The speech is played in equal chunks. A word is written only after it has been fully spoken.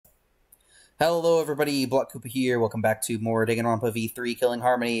Hello everybody, Block Koopa here. Welcome back to more Danganronpa V3 Killing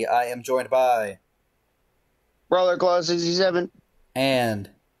Harmony. I am joined by... Brawler Claw 67.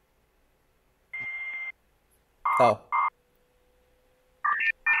 And... Oh.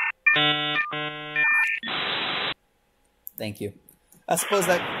 Thank you. I suppose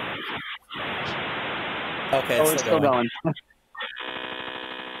that... Okay, it's still going.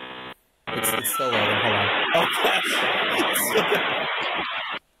 It's still loading, hold on. Oh gosh!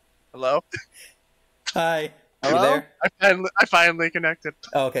 Hello? Hi. Hello? You there? I finally connected.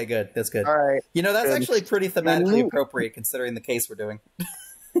 Oh, okay, good. That's good. All right. You know, that's Good. actually pretty thematically appropriate considering the case we're doing.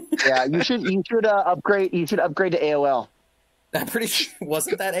 Yeah, you should upgrade. You should upgrade to AOL. I'm pretty sure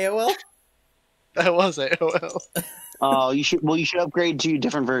wasn't that AOL? That was AOL. Oh, you should. Well, you should upgrade to a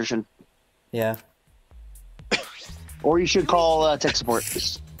different version, Yeah. or you should call tech support.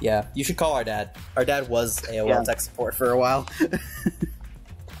 Yeah. You should call our dad. Our dad was AOL Yeah. tech support for a while.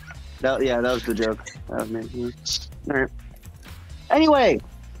 That was the joke. That was me. All right. Anyway,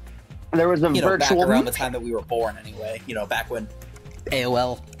 there was a virtual back around the time that we were born. Anyway, back when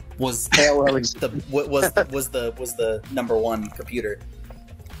AOL was AOL was the number one computer.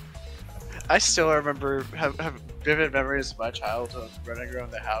 I still remember have vivid memories of my childhood running around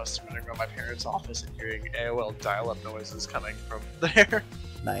the house, running around my parents' office, and hearing AOL dial-up noises coming from there.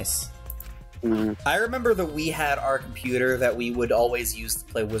 Nice. Mm. I remember that we had our computer that we would always use to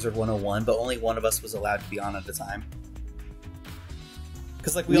play Wizard 101, but only one of us was allowed to be on at a time.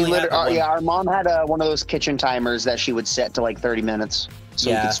 Because we only had one. Yeah, our mom had one of those kitchen timers that she would set to like 30 minutes, so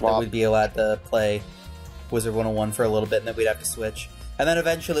we could swap. That we'd be allowed to play Wizard 101 for a little bit, and then we'd have to switch. And then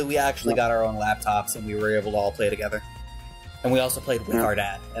eventually we actually got our own laptops, and we were able to all play together. And we also played with our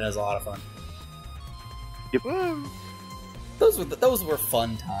dad, and it was a lot of fun. Yep. Woo! Those were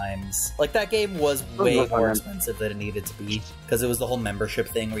fun times. Like, that game was way more expensive than it needed to be, because it was the whole membership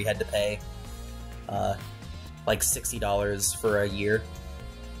thing where you had to pay, like $60 for a year.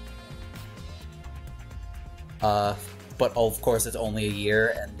 But of course it's only a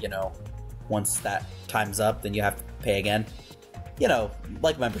year, and once that time's up, then you have to pay again.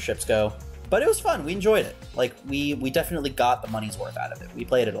 Like memberships go. But it was fun. We enjoyed it. Like, we definitely got the money's worth out of it. We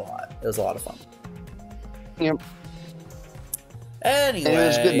played it a lot. It was a lot of fun. Yep. Anyway. And it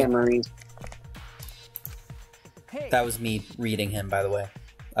was good memories. That was me reading him, by the way.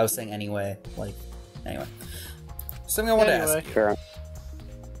 I was saying anyway. Anyway. Something I want to ask you. Sure.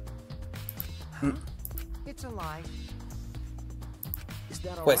 It's a lie. Is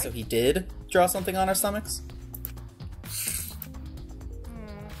that all Wait, right? so he did draw something on our stomachs?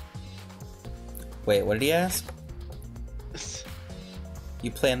 Wait, what did he ask? You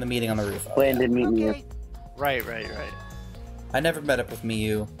planned the meeting on the roof. Oh, Planned yeah. to meet me. Okay. Right. I never met up with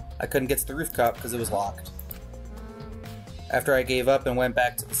Miyu. I couldn't get to the rooftop because it was locked. After I gave up and went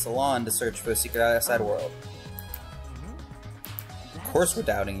back to the salon to search for the secret outside world. Of course we're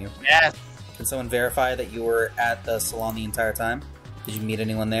doubting you. Yes. Can someone verify that you were at the salon the entire time? Did you meet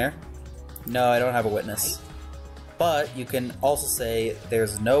anyone there? No, I don't have a witness. But you can also say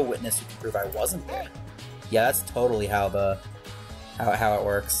there's no witness who can prove I wasn't there. Yeah, that's totally how it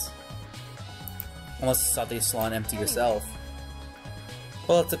works. Unless you saw the salon empty yourself.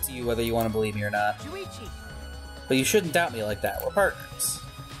 Well, it's up to you whether you want to believe me or not. Juichi. But you shouldn't doubt me like that. We're partners.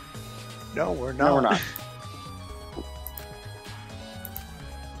 No, we're not. No, we're not.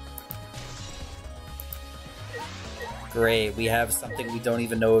 Great, we have something we don't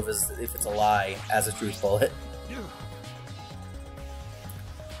even know if it's a lie as a truth bullet.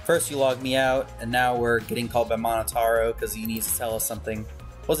 First you logged me out, and now we're getting called by Monotaro because he needs to tell us something.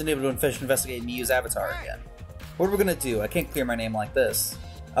 Wasn't able to investigate Miyu's avatar again. What are we gonna do? I can't clear my name like this.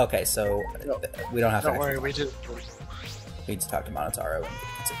 Okay, so we don't have to. Don't worry, we need to talk to Monotaro.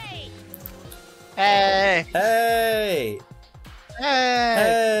 Hey! Hey! Hey!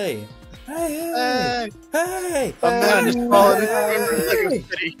 Hey! Hey! Hey! A man is falling Hey! in the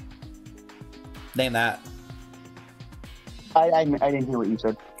city. Name that. I didn't hear what you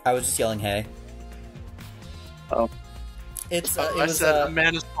said. I was just yelling, "Hey!" Oh. It's I said a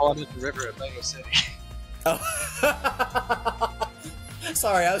man is falling in the river at Lego City. Oh.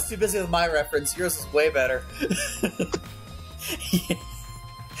 Sorry, I was too busy with my reference. Yours was way better.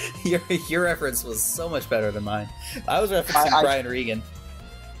 Your reference was so much better than mine. I was referencing Brian Regan.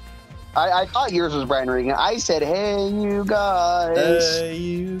 I thought yours was Brian Regan. I said, "Hey, you guys." Hey,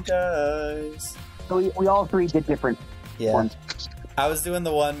 you guys. So we all three did different ones. I was doing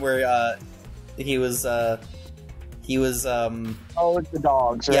the one where he was oh, it's the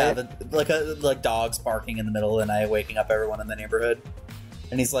dogs, right? yeah, like dogs barking in the middle of the night, waking up everyone in the neighborhood.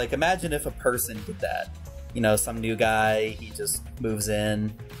 And he's like, imagine if a person did that. Some new guy, he just moves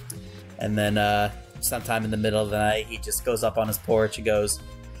in, And then sometime in the middle of the night, he just goes up on his porch and goes,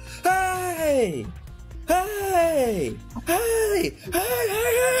 "Hey! Hey! Hey!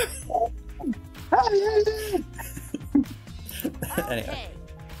 Hey! Hey! Anyway.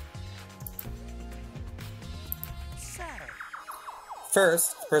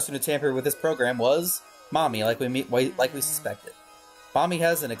 First, the person who tampered with this program was Mommy, like we suspected. Mommy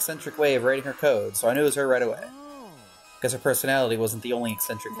has an eccentric way of writing her code, so I knew it was her right away. Guess her personality wasn't the only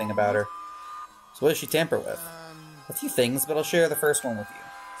eccentric thing about her. So what did she tamper with? A few things, but I'll share the first one with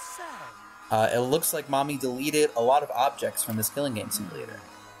you. It looks like Mommy deleted a lot of objects from this killing game simulator.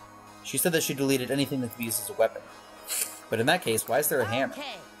 She said that she deleted anything that could be used as a weapon. But in that case, why is there a hammer?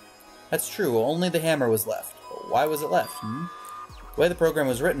 That's true, only the hammer was left. But why was it left, The way the program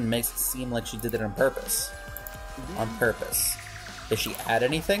was written makes it seem like she did it on purpose. On purpose. Did she add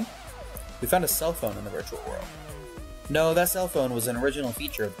anything? We found a cell phone in the virtual world. No, that cell phone was an original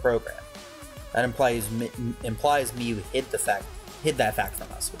feature of the program. That implies Miyu hid that fact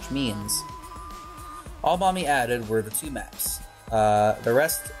from us, which means all Mommy added were the 2 maps. The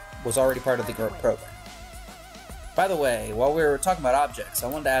rest was already part of the program. By the way, while we were talking about objects, I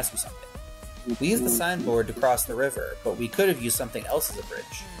wanted to ask you something. We used the signboard to cross the river, but we could have used something else as a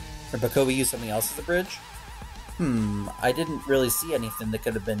bridge. Or could we use something else as a bridge? I didn't really see anything that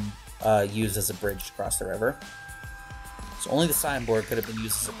could have been used as a bridge to cross the river. So only the signboard could have been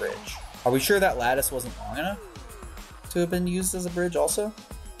used as a bridge. Are we sure that lattice wasn't long enough to have been used as a bridge also?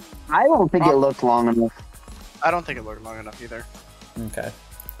 I don't think it looked long enough. I don't think it looked long enough either. Okay.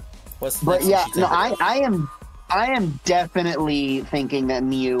 What's the But next yeah, one she no, tampered with? I am definitely thinking that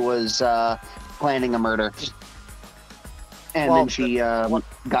Miyu was planning a murder, and then she got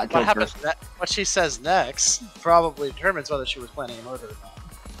killed What happens? first. What she says next probably determines whether she was planning a murder or not.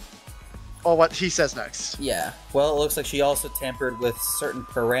 Or what he says next. Yeah. Well, it looks like she also tampered with certain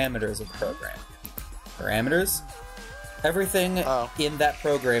parameters of the program. Parameters? Everything in that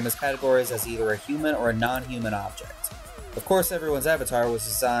program is categorized as either a human or a non-human object. Of course, everyone's avatar was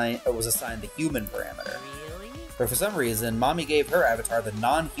assigned the human parameter. But for some reason, Mommy gave her avatar the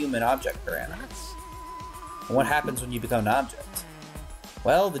non-human object parameter. And what happens when you become an object?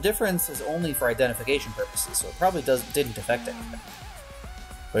 Well, the difference is only for identification purposes, so it probably didn't affect anything.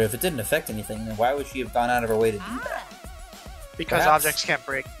 But if it didn't affect anything, then why would she have gone out of her way to do that? Because objects can't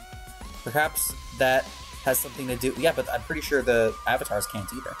break. Perhaps that has something to do... Yeah, but I'm pretty sure the avatars can't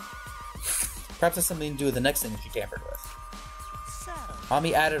either. Perhaps it has something to do with the next thing that she tampered with.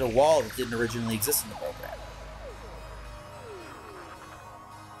 Mommy added a wall that didn't originally exist in the program.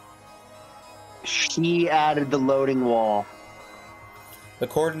 She added the loading wall. The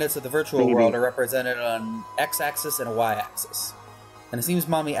coordinates of the virtual world are represented on x-axis and a y-axis. And it seems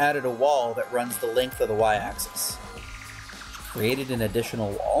Mommy added a wall that runs the length of the y-axis. She created an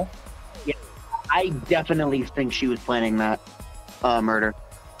additional wall? Yeah, I definitely think she was planning that murder.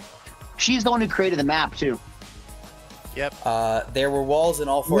 She's the one who created the map, too. Yep. There were walls in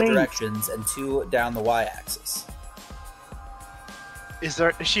all 4 directions and 2 down the y-axis. Is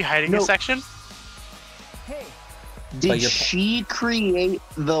she hiding a section? Did she create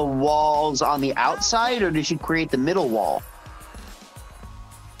the walls on the outside, or did she create the middle wall?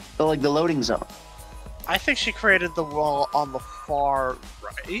 So, like the loading zone. I think she created the wall on the far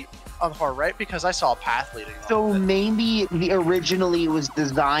right. On the far right, because I saw a path leading. So maybe originally it was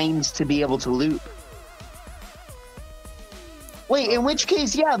designed to be able to loop. Wait, in which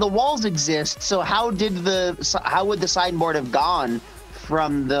case, yeah, the walls exist. So how would the signboard have gone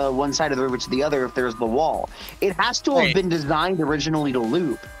from the one side of the river to the other if there's the wall? It has to have been designed originally to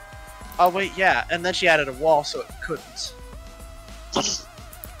loop. Oh wait, yeah, and then she added a wall so it couldn't.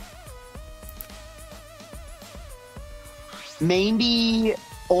 Maybe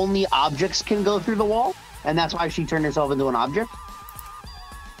only objects can go through the wall, and that's why she turned herself into an object?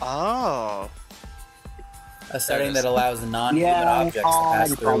 Oh. A setting that allows non-human objects to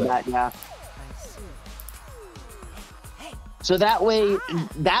pass through it. Yeah. So that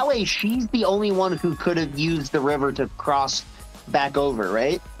way she's the only one who could have used the river to cross back over,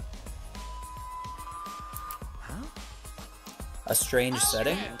 right? A strange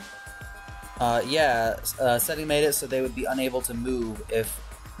setting? Setting made it so they would be unable to move if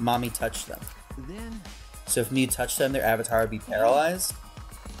Mommy touched them. So if Miyu touched them, their avatar would be paralyzed?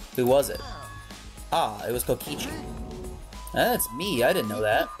 Who was it? Ah, it was Kokichi. That's me, I didn't know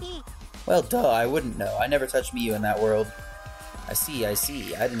that. Well, duh, I wouldn't know. I never touched Miyu in that world. I see, I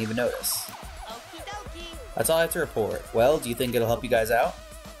didn't even notice. That's all I have to report. Well, do you think it'll help you guys out?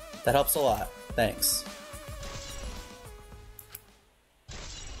 That helps a lot. Thanks.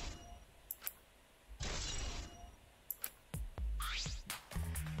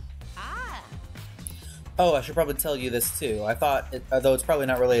 Oh, I should probably tell you this too. I thought, though it's probably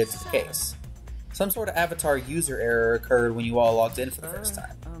not related to the case. Some sort of avatar user error occurred when you all logged in for the first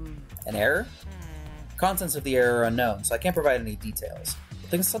time. An error? Contents of the error are unknown, so I can't provide any details. I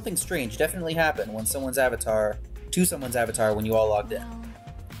think something strange definitely happened when someone's avatar when you all logged in.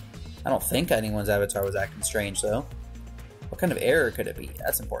 I don't think anyone's avatar was acting strange, though. What kind of error could it be?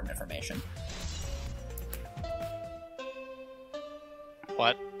 That's important information.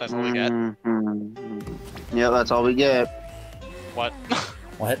 What? That's all we get? Yeah, that's all we get. What?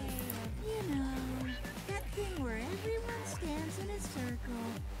 What? You know, that thing where everyone stands in a circle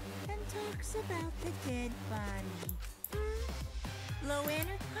and talks about the dead body. Lowen,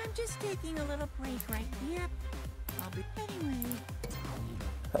 I'm just taking a little break right here. Yep. I'll be anyway.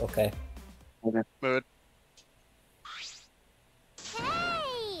 Okay. Mood.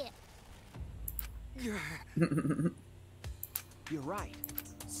 Hey! You're right.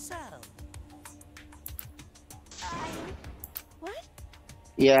 So, what?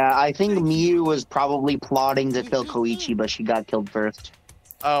 Yeah, I think Miyu was probably plotting to kill Koichi, but she got killed first.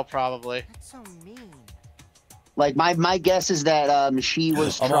 Oh, probably. That's so mean. Like, my guess is that she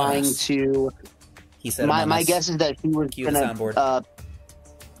was trying to... He said My guess is that she was Cue the gonna... soundboard.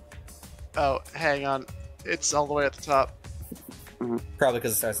 Oh, hang on. It's all the way at the top. Probably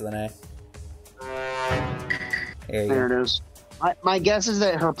because it starts with an A. There you There go. it is. My guess is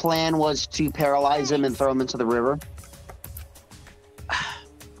that her plan was to paralyze him and throw him into the river.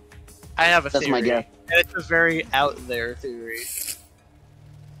 I have a That's theory. my guess. And it's a very out there theory.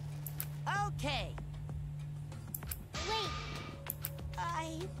 Okay.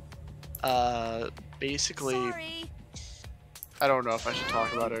 Wait. Basically, Sorry. I don't know if I should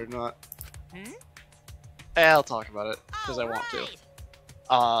talk about it or not. Hmm? I'll talk about it, because I want to.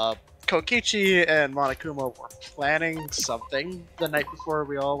 Kokichi and Monokuma were planning something the night before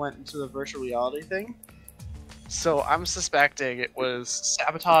we all went into the virtual reality thing. So I'm suspecting it was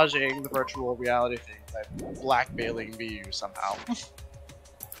sabotaging the virtual reality thing by blackmailing Miyu somehow.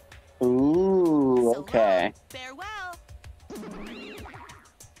 Ooh, okay. Farewell.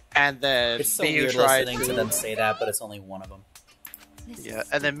 And then It's so Miyu weird tried listening to them say that, but it's only one of them. Yeah,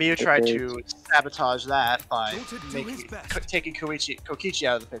 and then Miyu tried to sabotage that by Do his best. taking Kokichi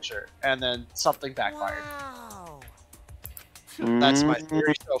out of the picture, and then something backfired. Wow. That's my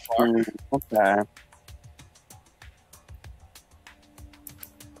theory so far. Okay.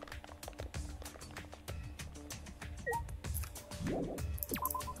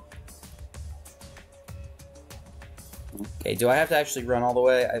 Okay, do I have to actually run all the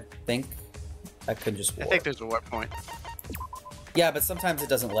way? I think I could just I warp. think there's a warp point. Yeah, but sometimes it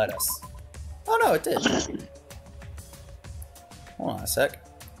doesn't let us. Oh no, it did. Hold on a sec.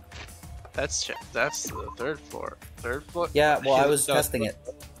 That's the third floor. Third floor? Yeah, well, I was No, testing it.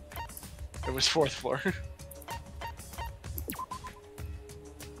 It was fourth floor.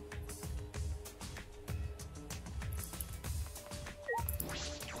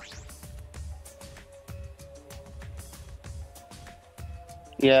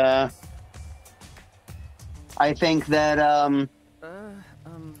 Yeah. I think that, I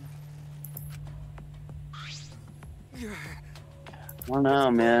don't know,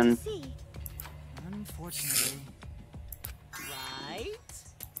 man. See. Unfortunately. Right?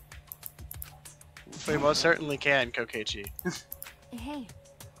 We most certainly can, Kokichi. Hey.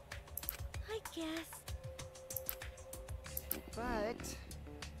 I guess. But.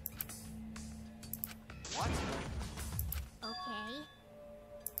 What? Okay.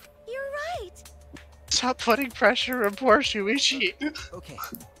 You're right. Stop putting pressure on poor Shuichi. Okay.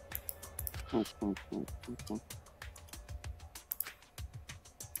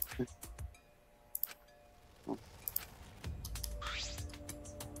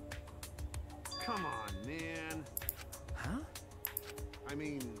 Come on, man. Huh? I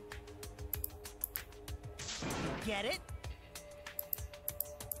mean, Get it?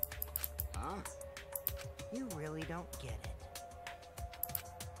 huh? You really don't get it.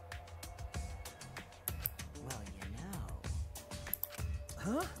 Well, you know.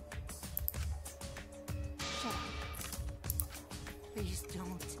 Huh? Shut up. Please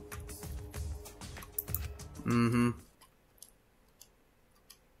don't. Mm-hmm.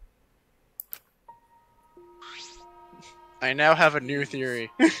 I now have a new theory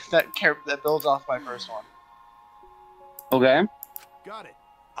that builds off my first one. Okay. Got it.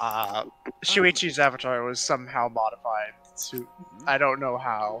 Shuichi's avatar was somehow modified to, I don't know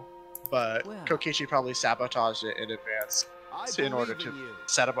how, but Well. Kokichi probably sabotaged it in advance I in order believe to in you.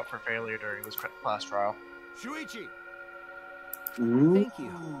 set him up for failure during this class trial. Shuichi. Thank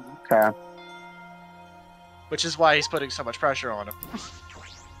you. Okay. Which is why he's putting so much pressure on him.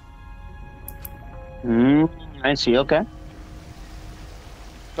 I see. Okay.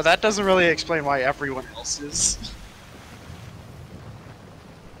 But that doesn't really explain why everyone else is.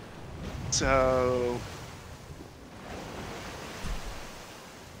 So...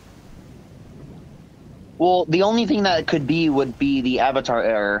 Well, the only thing that it could be would be the avatar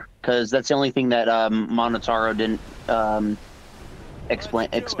error, because that's the only thing that Monotaro didn't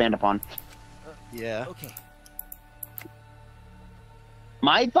expand upon. Yeah. Okay.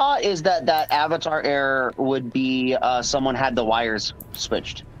 My thought is that that avatar error would be someone had the wires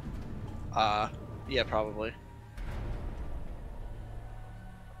switched. Yeah, probably.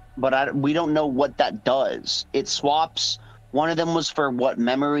 But we don't know what that does. It swaps. One of them was for what,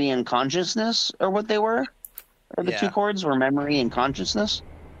 memory and consciousness, or what they were? Or the two Yeah. chords were memory and consciousness?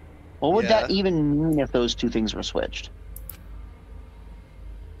 What would that even mean if those two things were switched?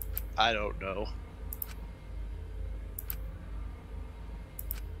 I don't know.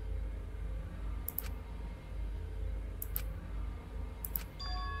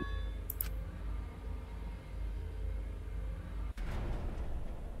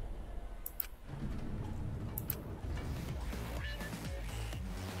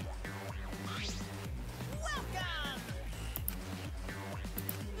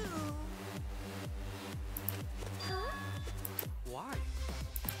 Why?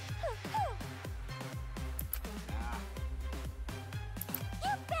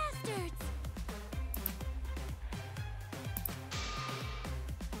 You bastards!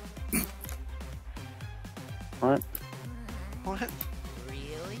 What? What?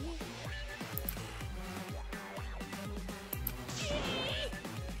 Really?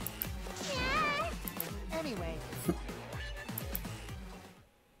 Anyway,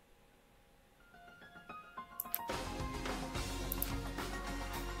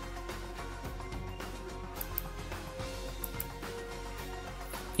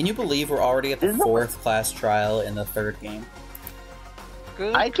 Can you believe we're already at the fourth class trial in the third game?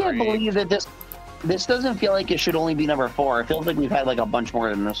 Good I can't grief. believe that this doesn't feel like it should only be number 4. It feels like we've had like a bunch more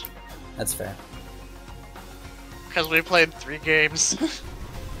than this. That's fair. Because we played 3 games.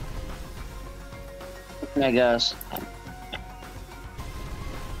 I guess.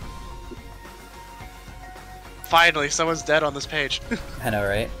 Finally, someone's dead on this page. I know,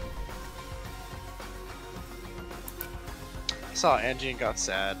 right? I saw Angie and got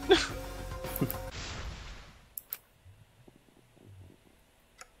sad.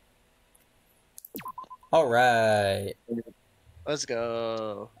 Alright. Let's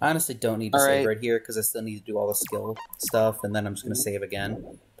go. I honestly don't need to All save right. right here because I still need to do all the skill stuff, and then I'm just going to save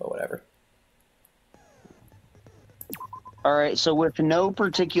again. But whatever. All right, so with no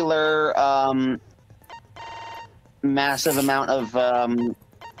particular massive amount of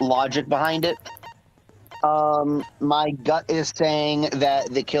logic behind it, my gut is saying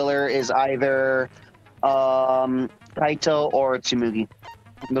that the killer is either Kaito or Tsumugi.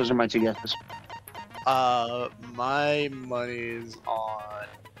 Those are my 2 guesses. My money's on...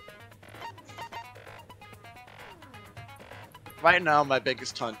 Right now, my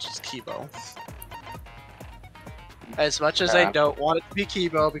biggest hunch is Kibo. As much as I don't want it to be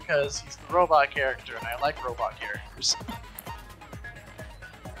Kibo because he's the robot character and I like robot characters.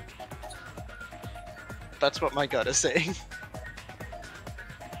 That's what my gut is saying.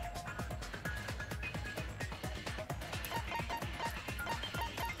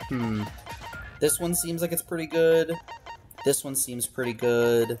 This one seems like it's pretty good. This one seems pretty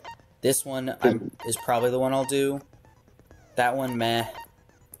good. This one is probably the one I'll do. That one, meh.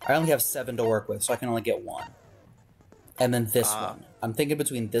 I only have 7 to work with, so I can only get 1. And then this one. I'm thinking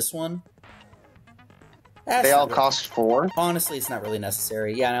between this one. They all cost 4? Honestly, it's not really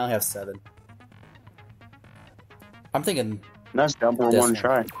necessary. Yeah, I only have 7. I'm thinking That's double This one one.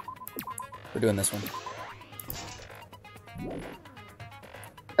 try. we're doing this one.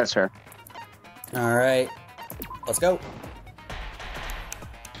 That's fair. Alright. Let's go.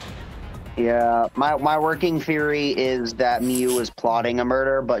 Yeah, my working theory is that Miyu was plotting a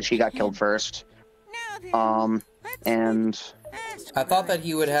murder, but she got killed first. Now then, And I thought that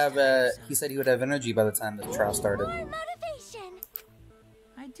he would have, he said he would have energy by the time the trial started. more motivation.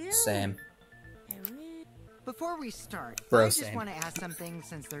 I do. Same. Before we start, Bro, I just same. want to ask something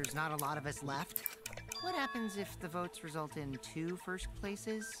since there's not a lot of us left. What happens if the votes result in 2 first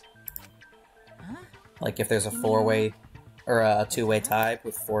places? Like if there's a 4-way, or a 2-way tie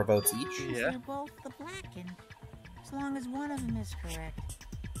with 4 votes each. Yeah. They're both the blackened. As long as one of them is correct.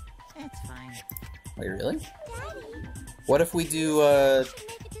 It's fine. Wait, really? Daddy, What if we do, make a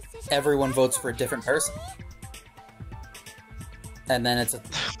decision everyone votes for a different person? And then it's a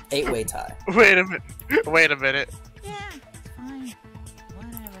 8-way tie. Wait a minute. Wait a minute. Yeah, it's fine.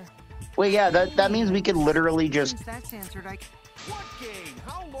 Whatever. Wait, yeah, that means we could literally just Since that's answered, What game?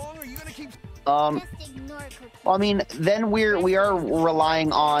 How long are you gonna keep? Just ignore Cookie. I mean, then we are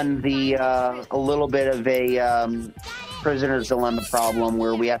relying on the a little bit of a prisoner's dilemma problem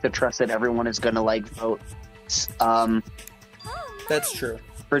where we have to trust that everyone is going to like vote That's true.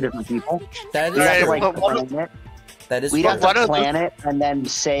 for different people. That We have to Right, like but what- plan it. That is We'd true. have What to are the- plan it and then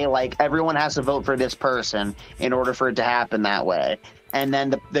say like everyone has to vote for this person in order for it to happen that way, and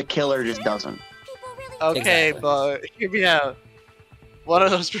then the killer just doesn't. People really Okay, Exactly. but hear me out. One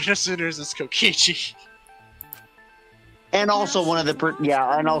of those prisoners is Kokichi. And also one of the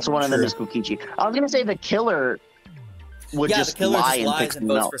and also one of them True. is Kokichi. I was gonna say the killer would Yeah, just the killer lie just and lies pick and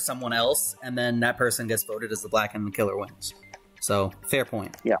someone votes else. for someone else, and then that person gets voted as the black and the killer wins. So, fair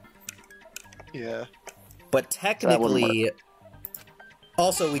point. Yeah. But wouldn't technically,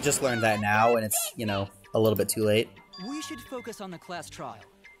 also, we just learned that now, and it's, you know, a little bit too late. We should focus on the class trial.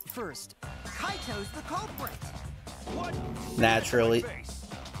 First, Kaito's the culprit. What? Naturally.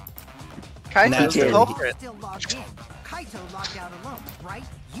 Kaito's the Naturally. culprit. Still logged in. Kaito logged out alone, right?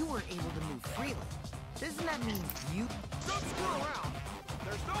 You were able to move freely. Doesn't that mean you? Don't screw around.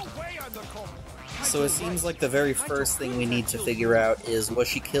 There's no way I'm the culprit. So it seems like the very first thing we need to figure out is, was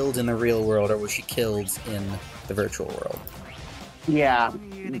she killed in the real world, or was she killed in the virtual world? Yeah,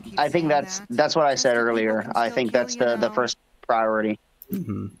 You're gonna keep I think saying that's what I said Just earlier. people can I still think kill that's you the now. first priority.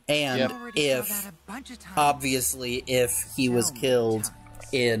 And Yep. Already saw that if, a bunch of times. obviously, if he was killed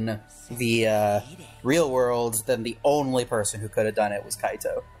in the real world, then the only person who could have done it was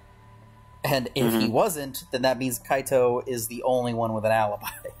Kaito. And if he wasn't, then that means Kaito is the only one with an alibi.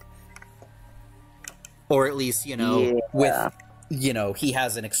 Or at least, you know, Yeah. with, you know, he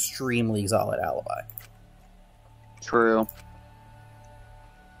has an extremely solid alibi. True.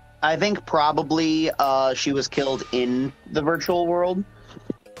 I think probably she was killed in the virtual world.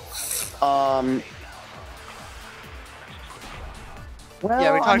 Well,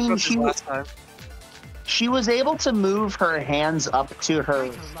 Yeah, we I talked mean, about this last time. she was able to move her hands up to her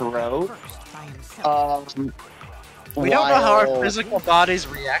Kaito logged out throat. first by himself. We don't know how our while- physical bodies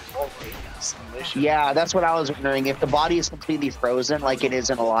react in simulation. Yeah, that's what I was wondering. If the body is completely frozen, like it is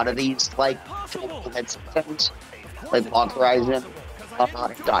in a lot of these, like, head systems, like Block Horizon,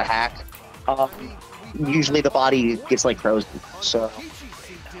 Dot Hack, usually the body gets, like, frozen. So,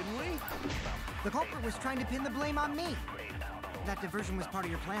 The culprit was trying to pin the blame on me. That diversion was part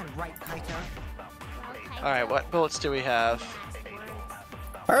of your plan, right, Kaito? Alright, what bullets do we have?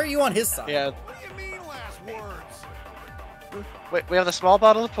 How are you on his side? Yeah, What do you mean last words? wait, we have the small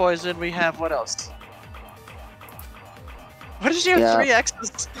bottle of poison, we have what else? What did you have Yeah. 3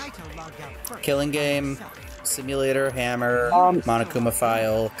 X's? Kaito logged out first. Killing by game, himself. simulator, hammer, Monokuma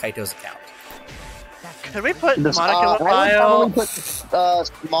file, Kaito's account. That's Can we put this, Monica I would file? probably put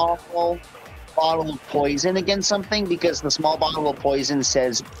small bottle of poison against something, because the small bottle of poison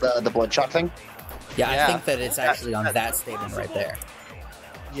says the bloodshot thing. Yeah, Yeah. I think that it's actually on that statement right there.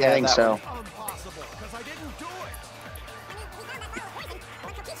 Yeah, I think that so. one. Impossible, because I didn't do it.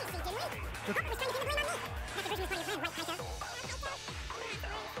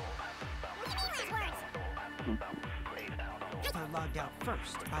 Kaito logged out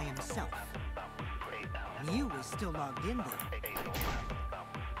first by himself. You was still logged in though.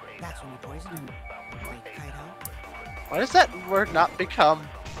 That's when you poisoned him. Wait, Kaito? Why does that word not become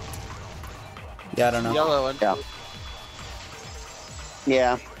Yeah, I don't know. yellow and Yeah.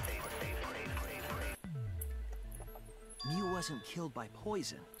 Yeah. Mew wasn't killed by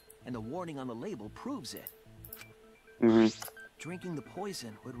poison, and the warning on the label proves it. hmm Drinking the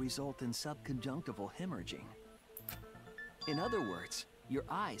poison would result in subconjunctival hemorrhaging. In other words, your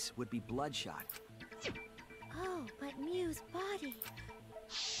eyes would be bloodshot. Oh, but Mew's body.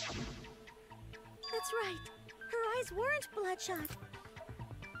 That's right. Her eyes weren't bloodshot.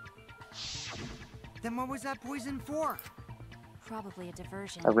 Then what was that poison for? Probably a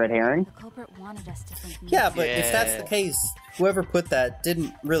diversion. A red herring? The culprit wanted us to think. Yeah, but if that's the Yeah. case, whoever put that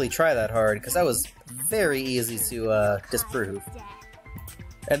didn't really try that hard, because that was very easy to disprove.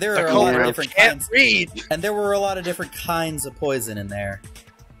 And there the are a lot of culprit different can't kinds, read. and there were a lot of different kinds of poison in there.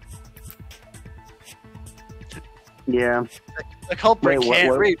 Yeah. The culprit Wait, what- can't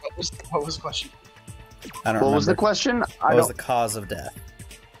what- read. What was the question? I don't What was the remember. question? What was the cause of death?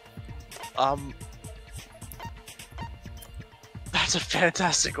 That's a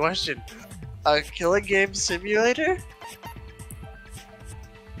fantastic question. A killing game simulator?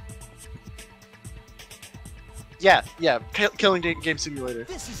 Yeah, killing game simulator.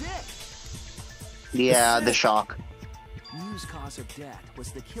 This is it! Yeah, the shock. Mew's cause of death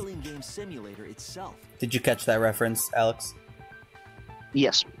was the killing game simulator itself. Did you catch that reference, Alex?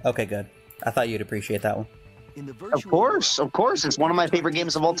 Yes. Okay, good. I thought you'd appreciate that one. In the Of virtual course, world, of course. It's one of my favorite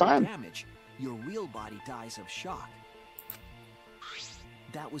games of all time. damage, your real body dies of shock.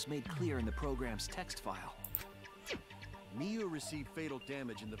 That was made clear in the program's text file. Miu received fatal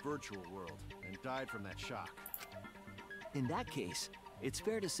damage in the virtual world and died from that shock. In that case, it's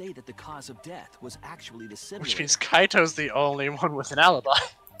fair to say that the cause of death was actually the simulator. Which means Kaito's the only one with an alibi.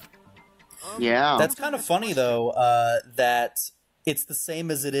 Yeah. That's kind of funny, though, that it's the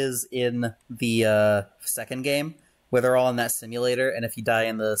same as it is in the second game, where they're all in that simulator, and if you die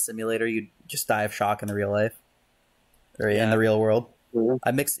in the simulator, you just die of shock in the real life. Or in the real world.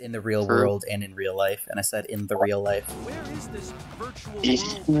 I mixed in the real world and in real life, and I said in the real life. Where is this virtual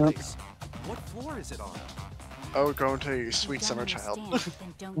world place? What floor is it on? Oh, go into you, sweet summer child.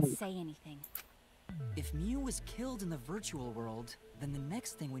 Then don't say anything. If Miu was killed in the virtual world, then the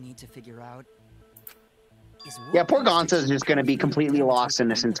next thing we need to figure out is what Yeah, poor constitutes Gonza's just going to be completely lost in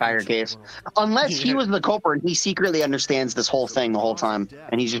this entire case. Unless he was the culprit and he secretly understands this whole thing the whole time,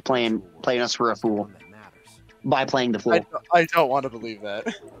 and he's just playing us for a fool by playing the fool. I don't want to believe that.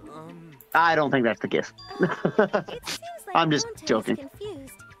 I don't think that's the case. It seems like I'm just Gonta is joking.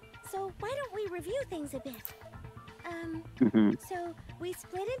 confused. So why don't we review things a bit? So we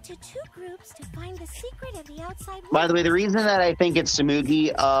split into 2 groups to find the secret of the outside world. By the way, the reason that I think it's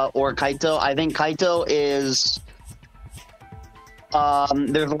Tsumugi or Kaito, I think Kaito is...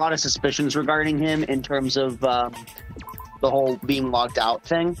 there's a lot of suspicions regarding him in terms of the whole being locked out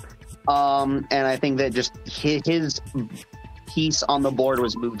thing. And I think that just his piece on the board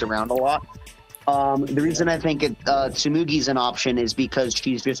was moved around a lot. The reason I think Tsumugi's an option is because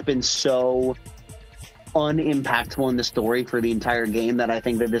she's just been so unimpactful in the story for the entire game that I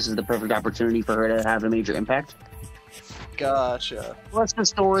think that this is the perfect opportunity for her to have a major impact. Gotcha. Plus, the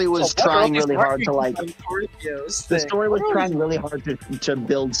story was trying really hard to like. The story was trying really hard to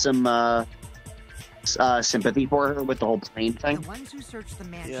build some sympathy for her with the whole plane thing. The ones who searched the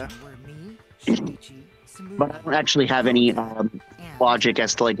mansion Yeah. were me, Shinichi, Tsumugi, But I don't actually have any and logic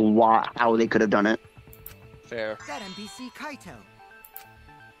as to like how they could have done it. Fair. that NPC Kaito.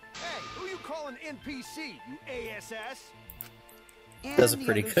 Hey, who you calling NPC, you ASS? And That's a the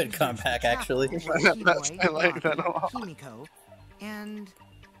pretty others good who searched comeback, the chapel actually. were I like that a Kimoy, lot. Himiko, and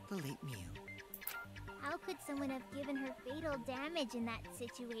the late Miu. How could someone have given her fatal damage in that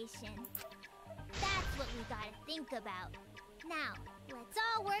situation? That's what we gotta think about. Now, let's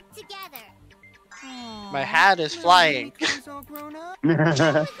all work together. My hat is flying. Himiko's all grown up. That was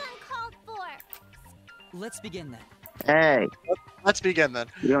uncalled for. Let's begin then. Hey, Let's begin then.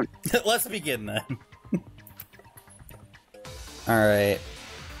 you don't. Let's begin then. Alright.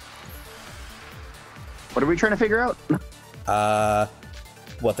 What are we trying to figure out?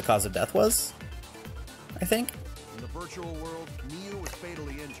 What the cause of death was? I think. In the virtual world, Miu was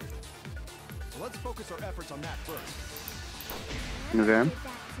fatally injured. So let's focus our efforts on that first. Okay. Whoever did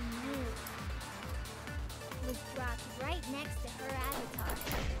that to Miu was dropped right next to her avatar.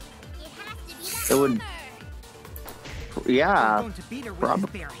 It has to be the It would- hammer. We're Yeah, going to beat her with his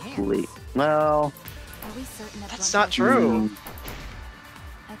bare hands. probably. Well, Are we certain that That's blunt not true.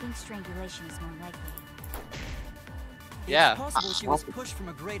 I think strangulation is more likely. Yeah. It's possible she was pushed from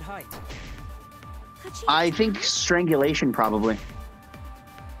a great height. Could she I think strangulation probably.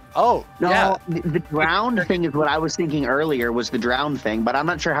 Oh, No, yeah. the drowned thing is what I was thinking earlier was the drowned thing, but I'm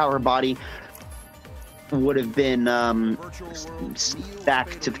not sure how her body would have been Virtual world, Miu back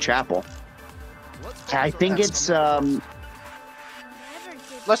was to the fatally chapel. injured. So let's I focus our think efforts it's on that Whoever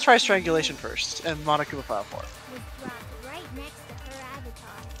did Let's try that strangulation first, and Monokuma file 4. was dropped right next to her avatar.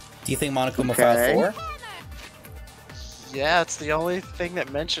 Do you think Monokuma Okay. filed 4? Hammer! Yeah, it's the only thing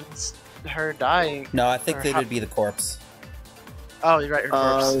that mentions her dying. No, I think Or that how- would be the corpse. Oh, you're right, her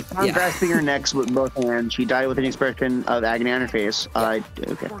corpse. Found Yeah. grasping her necks with both hands. She died with an expression of agony on her face. Okay,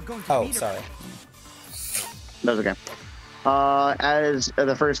 We're going to Oh, beat her. sorry. that's okay. As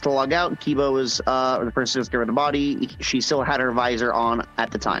the first to log out, Kiba was the first to discover the body. She still had her visor on at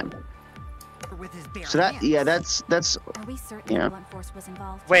the time. With his bare So that, hands. yeah, that's Are we certain Yeah. the blunt force was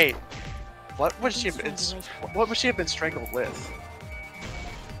involved? Wait, what would she have been? Strangulation. What would she have been strangled with?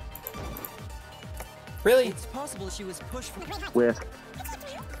 Really? It's possible she was pushed from. with.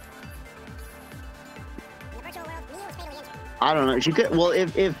 I don't know. She could. Well,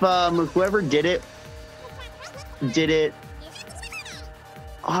 if whoever did it.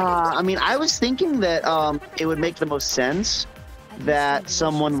 I mean, I was thinking that it would make the most sense that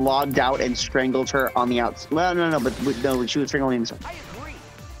someone logged out and strangled her on the outside. Well, no, but no, she was strangling inside.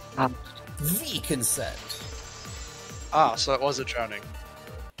 The consent. Ah, so it was a drowning.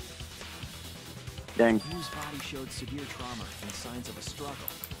 Dang. Miu's body showed severe trauma and signs of a struggle.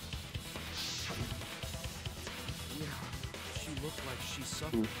 Yeah, she looked like she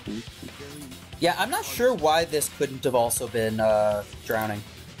suffered. Very... Yeah, I'm not sure why this couldn't have also been drowning.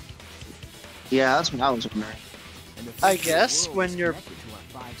 Yeah, that's what I was wondering. I guess when your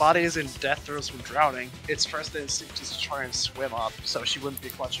body is in death throes from drowning, its first instinct is to try and swim up, so she wouldn't be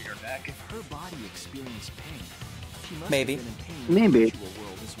clutching her neck. If her body experienced pain, she must Maybe. have been in pain Maybe. in the virtual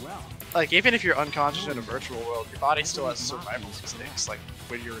world as well. Like, even if you're unconscious in a virtual world, your body still has survival instincts, like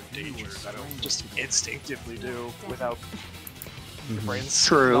when you're in danger, that it'll just instinctively do without your brain's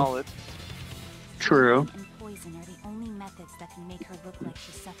True. knowledge. True. And poison are the only methods that can make her look like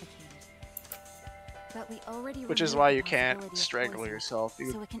she's suffocated. But we already Which is removed why the you can't possibility of strangle poison, yourself.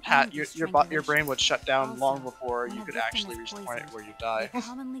 You so it can ha only be your strangulation. brain would shut down long Also, before when you a could victim actually is reach the point poisoned, where you die. They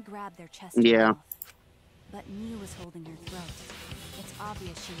commonly grab their chest. Yeah. and mouth. But Miu was holding her throat. It's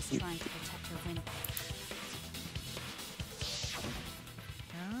obvious she was trying to protect her windpipe.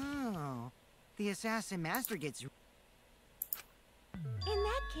 Oh, the assassin master gets. In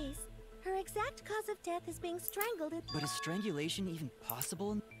that case, her exact cause of death is being strangled. But is strangulation even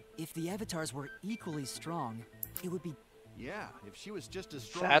possible? If the avatars were equally strong, it would be... Yeah, if she was just as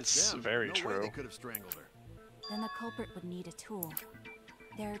strong That's as them, very no way true. they could have strangled her. Then the culprit would need a tool.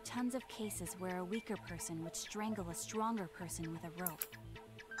 There are tons of cases where a weaker person would strangle a stronger person with a rope.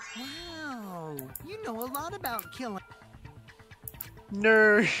 Wow, you know a lot about killing.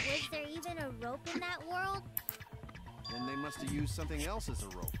 Nerd. Was there even a rope in that world? Then they must have used something else as a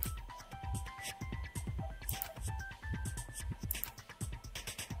rope.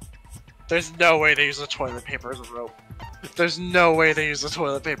 There's no way they use the toilet paper as a rope. There's no way they use the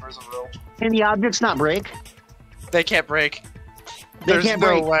toilet paper as a rope. Can the objects not break? They can't break. They There's can't no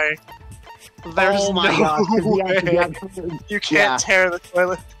break. way. There's Oh my no gosh. way. You can't Yeah. tear the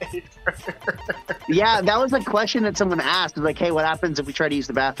toilet paper. Yeah, that was a question that someone asked. It was like, hey, what happens if we try to use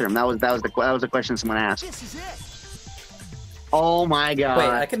the bathroom? That was the question someone asked. This is it. Oh my god. Wait,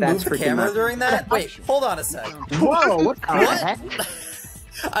 I can that's move the freaking camera nuts. during that? Wait, hold on a sec. Whoa, what the What? heck?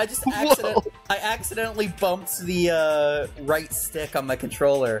 I just accidentally bumped the right stick on my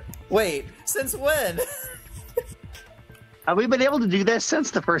controller. Wait, since when? Have we been able to do this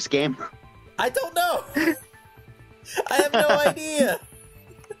since the first game? I don't know. I have no idea.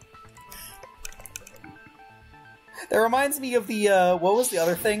 That reminds me of the what was the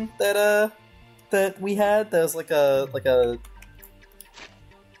other thing that we had? That was like a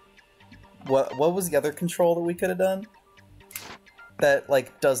what was the other control that we could have done? That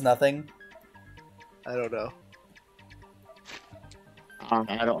like does nothing. I don't know.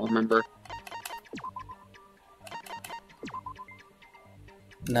 I don't remember.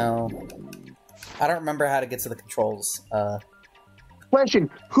 No. I don't remember how to get to the controls. Question: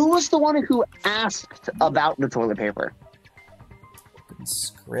 who was the one who asked about the toilet paper?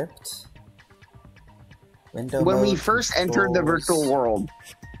 Script? Window When we mode, first entered the controls. virtual world.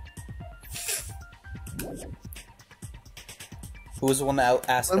 Who was the one that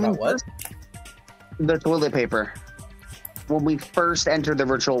asked When we about what? The toilet paper. When we first entered the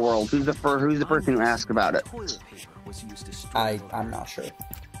virtual world, who's the person who asked about it? Toilet paper was used to strangle. I'm not sure.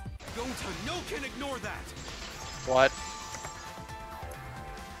 Gonta, no can ignore that! What?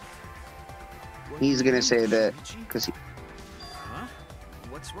 He's gonna say that because he. Huh?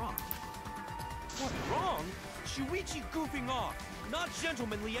 What's wrong? What, wrong? Shuichi goofing off! Not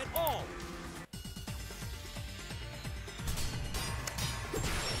gentlemanly at all!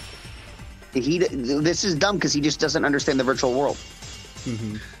 This is dumb because he just doesn't understand the virtual world.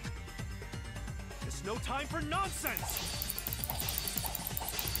 Mm-hmm. There's no time for nonsense!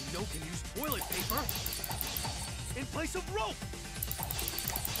 You know can use toilet paper in place of rope!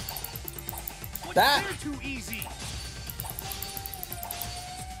 But That- they're too easy!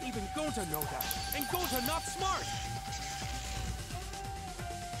 Even Gonta know that, and Gonta not smart!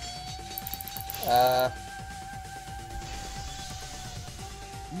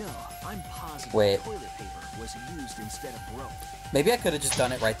 No, I'm positive Wait. toilet paper was used instead of rope. Maybe I could have just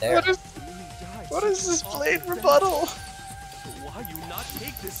done it right there. What is this blade rebuttal? Why you not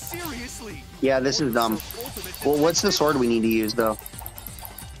take this seriously? Yeah, this is dumb. Well, what's the sword we need to use though?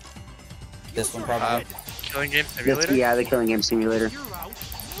 This one probably. Killing Game Simulator? The killing game simulator. You're out.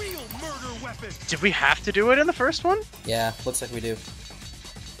 Real murder weapon. Did we have to do it in the first one? Yeah, looks like we do.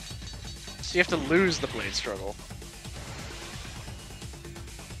 So you have to lose the blade struggle.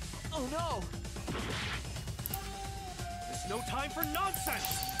 Oh no! There's no time for nonsense.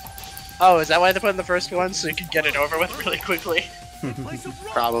 Oh, is that why they put in the first one? So you can get it over with really quickly? In place of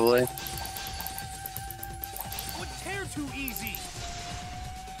rope. Probably. Would tear too easy.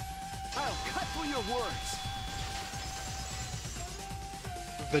 I'll cut Careful your words.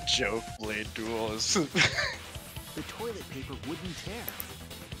 The joke blade duel is. The toilet paper wouldn't tear.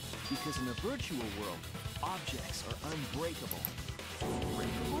 Because in the virtual world, objects are unbreakable.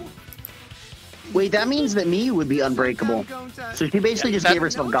 Unbreakable? Wait, that means that Miyu would be unbreakable. So she basically just gave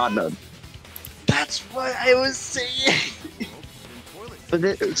herself God mode. That's what I was saying.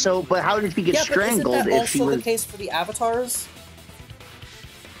 But how did she get strangled isn't that if she also was? the case for the avatars?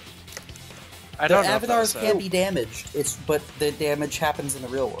 I don't the know. Avatars If can't be damaged. But the damage happens in the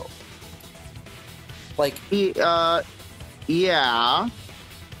real world. Like, yeah.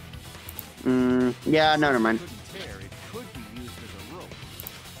 Yeah, no, never mind. It could be used as a rope.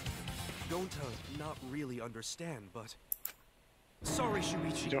 Gonta not really understand, but sorry,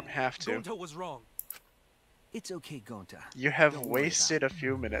 Shuichi. You don't have to. Gonta was wrong. It's okay, Gonta. You have Don't worry wasted a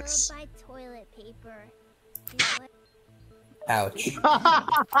few minutes. Buy toilet paper. ouch.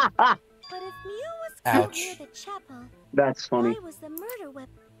 But if Mew was Ouch. near the chapel, That's funny. why was the murder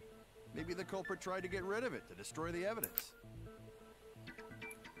weapon? Maybe the culprit tried to get rid of it to destroy the evidence.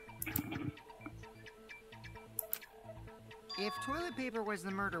 If toilet paper was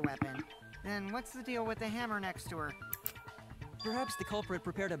the murder weapon, then what's the deal with the hammer next to her? Perhaps the culprit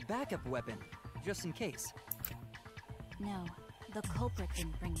prepared a backup weapon, just in case. No, the culprit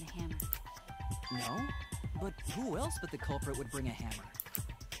didn't bring the hammer. No? But who else but the culprit would bring a hammer?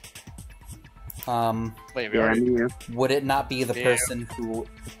 Wait, we Yeah, already. Miyu. Would it not be the Yeah. person who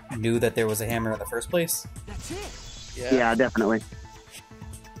knew that there was a hammer in the first place? That's it. Yeah, definitely.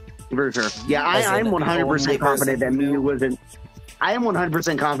 For sure. Yeah, As in I'm the 100% only confident that person who Miyu knew? wasn't. I am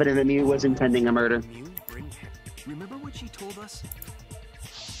 100% confident that Miyu was intending a murder. Remember what she told us?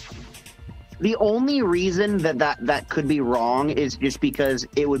 The only reason that could be wrong is just because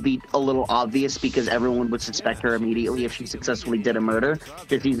it would be a little obvious because everyone would suspect her immediately if she successfully did a murder.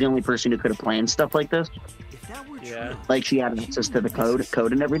 Because she's the only person who could have planned stuff like this. If that were Yeah. true, Like she had access to the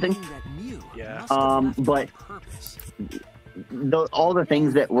code and everything. meaning that Mew Yeah. must have left But- on purpose. All the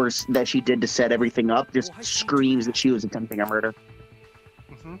things that she did to set everything up just screams that she was attempting a murder.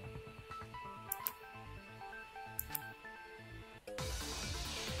 Mhm.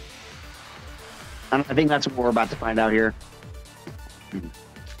 And I think that's what we're about to find out here.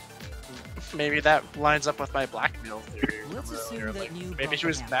 Maybe that lines up with my blackmail theory. Let's from assume earlier, that like, Mew maybe brought she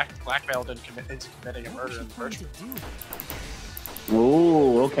was the hammer. blackmailed into committing a What murder was she in the planning first. to do?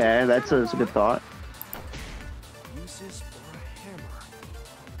 Oh, okay, that's a good thought. Uses for a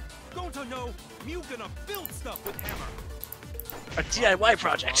hammer. Gonta, no! Mew gonna build stuff with hammer. A DIY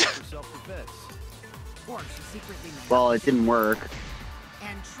project. For self-defense. Or she secretly made Well, it didn't work.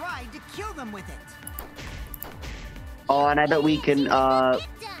 and tried to kill them with it. Oh, and I bet we can.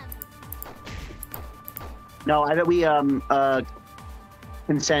 No, I bet we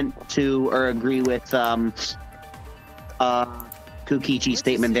consent to or agree with Kokichi's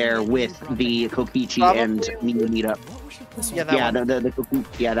statement there with the Kokichi and Miyu meetup. What was she planning? Yeah, that Yeah, one. the Kokichi,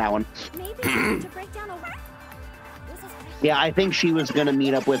 yeah, that one. Maybe she had to break down a Yeah, I think she was gonna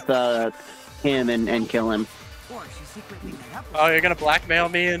meet up with him and kill him. Or she secretly made up with Oh, you're gonna blackmail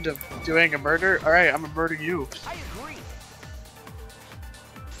me into doing a murder? All right, I'm gonna murder you. I agree.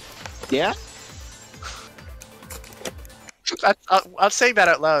 Yeah. I'm saying that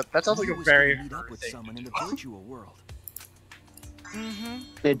out loud. That sounds like Mew a was very gonna meet up with thing. someone in the virtual world. Mm-hmm.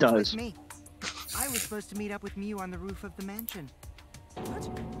 It does. With me. I was supposed to meet up with Mew on the roof of the mansion. What?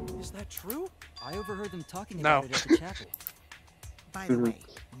 Is that true? I overheard them talking No. about it at the chapel. By the Mhm. way,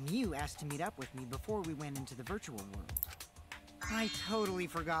 Mew asked to meet up with me before we went into the virtual world. I totally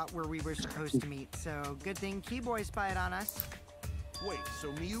forgot where we were supposed to meet, so good thing Keyboy spied on us. Wait,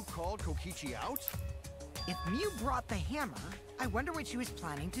 so Miyu called Kokichi out? If Mew brought the hammer, I wonder what she was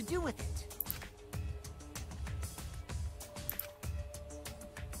planning to do with it.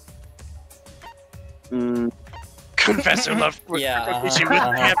 Mm. Confess your love with Yeah, Kokichi with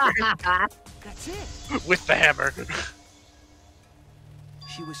the hammer. That's it. With the hammer.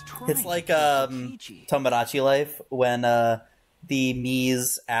 She was trying It's like to kill Kokichi. Tomodachi Life when the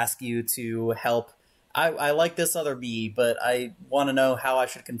Miis ask you to help. I like this other Mii, but I want to know how I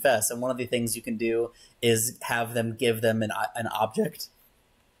should confess. And one of the things you can do is have them give them an object.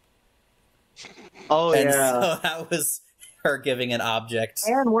 Oh And yeah. so that was her giving an object.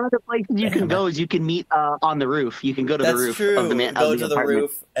 And one of the places you can go is you can meet on the roof. You can go to That's the roof true. of the man. Go of to the apartment.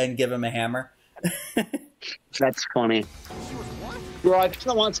 roof and give him a hammer. That's funny. Bro, I kind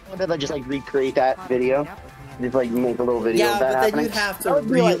of want someone to just like recreate that video. Just like make a little video Yeah, of that but then happening. you'd have to That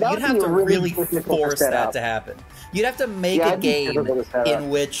would be like- that you'd would have be to a really difficult force set that up. to happen. You'd have to make Yeah, a it'd be game difficult to set up. in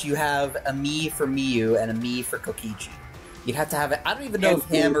which you have a Mii for Miyu and a Mii for Kokichi. You'd have to have it. I don't even know if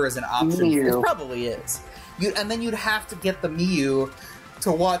hammer is an option. Miyu. It probably is. And then you'd have to get the Miyu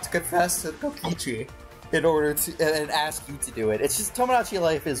to want to confess to Kokichi in order to and ask you to do it. It's just Tomodachi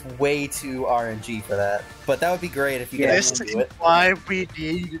Life is way too RNG for that. But that would be great if you could This actually is do it. why we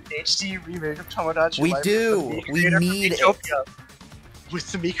need an HD remake of Tomodachi We Life. do. We need it.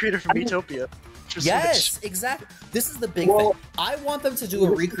 With the Mii creator from Miitopia. Yes, exactly. This is the big thing. I want them to do a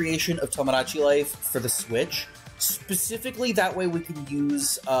recreation of Tomodachi Life for the Switch. Specifically, that way we can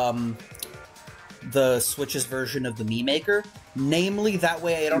use the Switch's version of the Mii Maker. Namely, that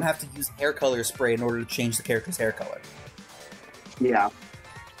way I don't have to use hair color spray in order to change the character's hair color. Yeah.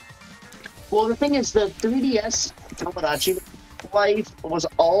 Well, the thing is, the 3DS Tomodachi Life was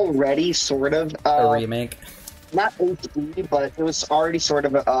already sort of A remake. Not HD, but it was already sort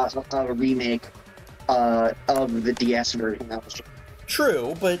of a remake of the DS version. That was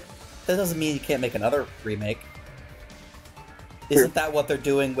True, but that doesn't mean you can't make another remake. Isn't that what they're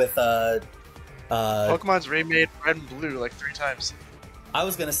doing with Pokemon's remade Red and Blue like 3 times. I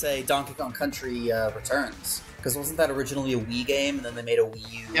was gonna say Donkey Kong Country Returns, because wasn't that originally a Wii game, and then they made a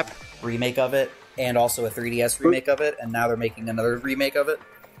Wii U remake of it, and also a 3DS remake of it, and now they're making another remake of it?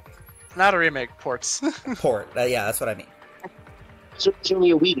 Not a remake, ports. Port, yeah, that's what I mean. It's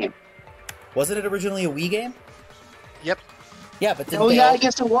originally a Wii game. Wasn't it originally a Wii game? Yep. Yeah, but didn't Oh they yeah, all- I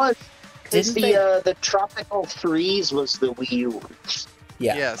guess it was. It's Didn't the Tropical Freeze was the Wii U one.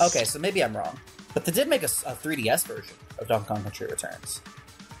 Yeah. Yes. Okay, so maybe I'm wrong. But they did make a 3DS version of Donkey Kong Country Returns.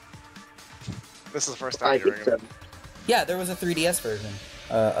 This is the first I time think hearing so. it. Yeah, there was a 3DS version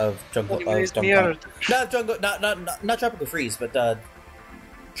of Donkey Well, you Kong. Not Tropical Freeze, but Donkey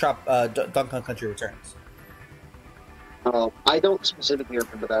Kong Country Returns. Oh, I don't specifically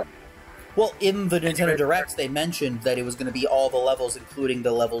remember that. Well, in the Nintendo Direct, they mentioned that it was going to be all the levels, including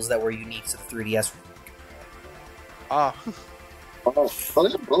the levels that were unique to the 3DS. Ah. Oh, fair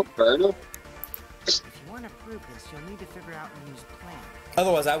enough. If you want to prove this, you'll need to figure out Mew's plan.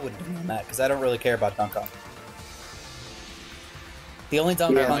 Otherwise, I wouldn't have done that, because I don't really care about Donkey Kong. The only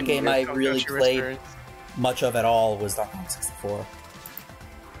Donkey Kong game I really played much of at all was Donkey Kong 64.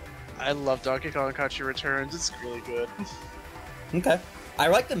 I love Donkey Kong Country Returns. It's really good. Okay. I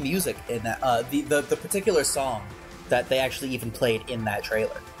like the music in that, the particular song that they actually even played in that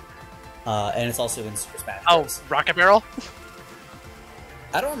trailer. And it's also in Super Smash Bros. Oh, Rocket Barrel?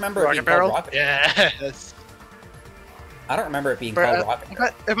 I don't remember it being Barrel? called Rocket Yes. I don't remember it being called Rocket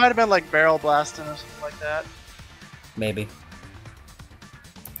Barrel. It might have been like Barrel Blasting or something like that. Maybe.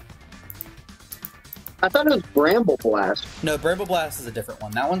 I thought it was Bramble Blast. No, Bramble Blast is a different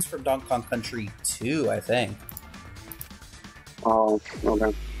one. That one's from Donkey Kong Country 2, I think. Oh,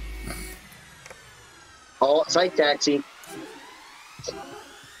 okay. Oh, Psych Taxi.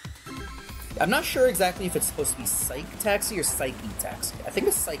 I'm not sure exactly if it's supposed to be Psych Taxi or Psyche Taxi. I think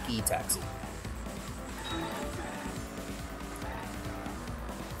it's Psyche Taxi.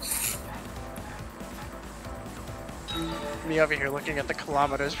 Me over here looking at the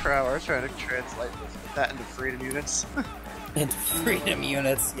kilometers per hour, trying to translate that into freedom units. Into freedom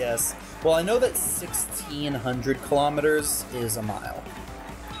units, yes. Well, I know that 1,600 kilometers is a mile.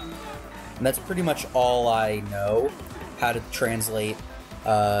 And that's pretty much all I know how to translate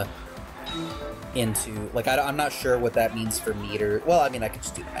into... Like, I'm not sure what that means for meter. Well, I mean, I could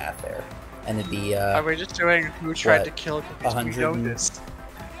just do the math there. And it'd be... Are we just doing who tried to kill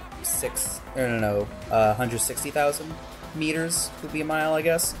 160,000 meters would be a mile, I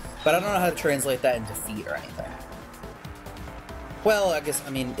guess. But I don't know how to translate that into feet or anything. Well, I guess,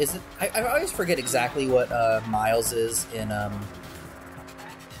 I mean, is it... I always forget exactly what miles is in,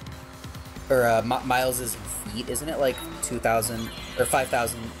 miles is in feet. Isn't it like 2,000 or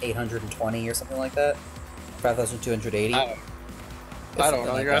 5,820 or something like that? 5,280? I don't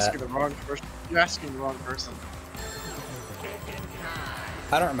know. You're asking the wrong person. You're asking the wrong person.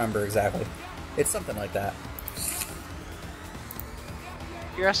 I don't remember exactly. It's something like that.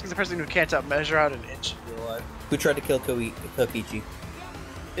 You're asking the person who can't measure out an inch in real life. Who tried to kill Kokichi?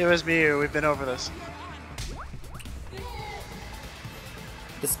 It was me. We've been over this.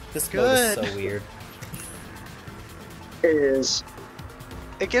 This mode is so weird. It is.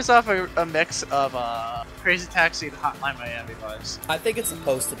 It gives off a mix of Crazy Taxi and Hotline Miami vibes. I think it's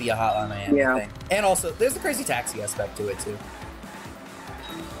supposed to be a Hotline Miami thing. And also, there's the Crazy Taxi aspect to it, too.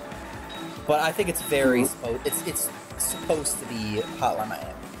 But I think it's very... It's supposed to be Hotline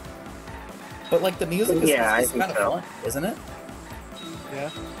Miami. But, like, the music is kind of fun, isn't it? Yeah.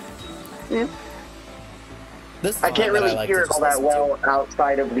 Yeah. This I can't really hear it all that well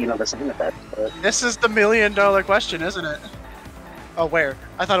outside of, the sound effects. But... This is the $1 million question, isn't it? Oh, where?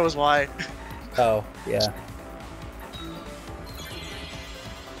 I thought it was why. Oh, yeah.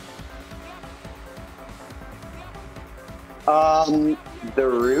 The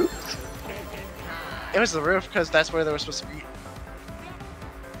roof? It was the roof because that's where they were supposed to be.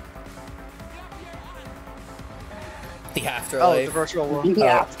 The Oh, afterlife. the virtual world. The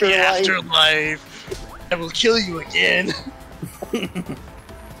afterlife. The afterlife. I will kill you again.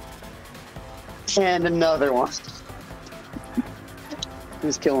 And another one.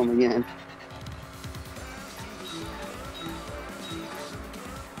 Just kill him again.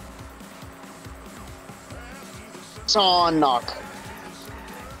 Son knock.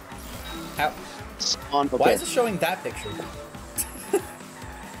 How? On, okay. Why is it showing that picture?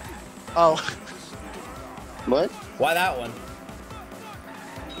 Oh, What? Why that one?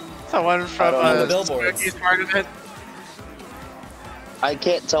 the one from don't know the billboards. Spooky's part of it. I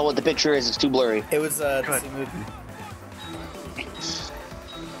can't tell what the picture is. It's too blurry. It was Good. Tsumugi.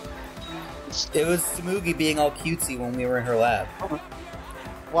 It was Tsumugi being all cutesy when we were in her lab.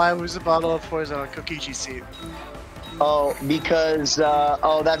 Why was a bottle of poison on Kokichi's seat? Oh, because yeah,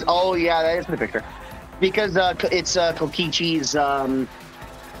 that is the picture. Because it's Kokichi's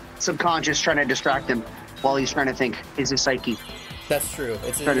subconscious trying to distract him while he's trying to think. Is his psyche? That's true.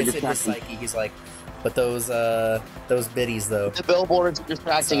 It's Trying to in his distract him. psyche. He's like, but those biddies though. The billboards are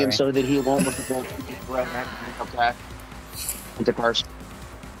distracting him so that he won't look at the right back and come back into cars.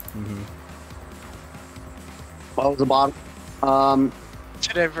 Mm-hmm. What was the bottom?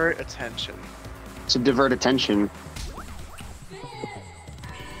 To divert attention. To divert attention.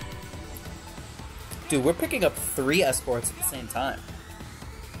 Dude, we're picking up 3 escorts at the same time.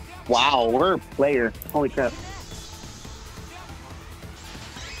 Wow, we're a player. Holy crap.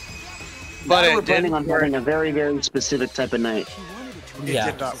 But Now it we're planning on didn't work. having a very, very specific type of night. She wanted it to It Yeah.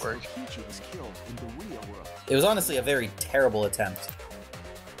 did not work. Kokichi was killed in the real world. It was honestly a very terrible attempt.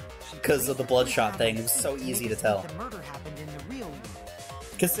 Because of the bloodshot thing, it was so easy to tell. The murder happened in the real world.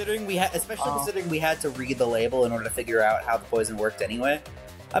 Considering we had, especially considering we had to read the label in order to figure out how the poison worked anyway.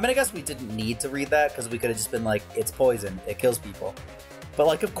 I mean, I guess we didn't need to read that because we could have just been like, it's poison, it kills people. But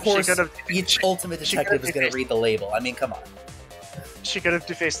like, of course, could've- each ultimate she detective could've is going to defaced- read the label. I mean, come on. She could have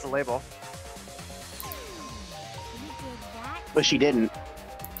defaced the label. You did that? But she didn't.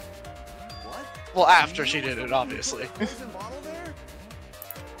 What? Well, after she did it, obviously. Poison bottle there?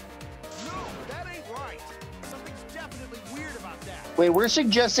 No, that ain't right. Something's definitely weird about that. Wait, we're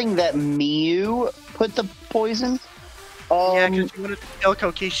suggesting that Miu put the poison? Yeah, because you wanted to kill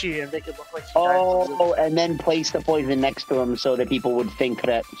Kokichi and make it look like she died. Oh, and then place the poison next to him so that people would think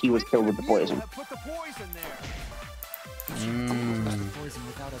that he was killed with the poison. You have put the poison there. Poison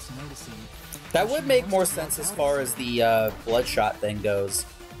without us noticing. That would make more sense as far as the bloodshot thing goes.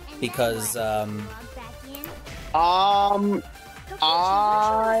 Because, Log back in.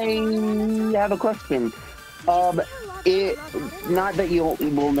 I have a question. Not that you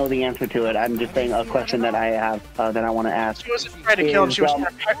will know the answer to it. I'm just saying a question that I have that I want to ask. She wasn't trying to kill him. Is,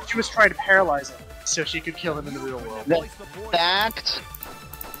 She was trying to paralyze him so she could kill him in the real world. The fact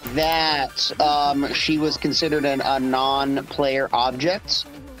that she was considered a non-player object,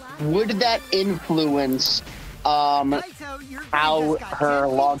 would that influence how her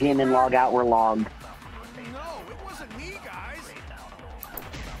login and log out were logged? No, it wasn't me, guys.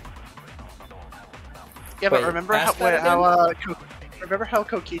 Yeah, but Wait, remember ask that again? remember how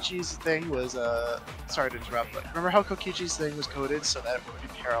Kokichi's thing was sorry to interrupt, but remember how Kokichi's thing was coded so that it would be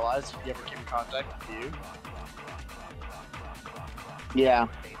paralyzed if you ever came in contact with you? Yeah.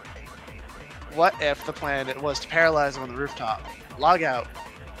 What if the plan was to paralyze him on the rooftop, log out,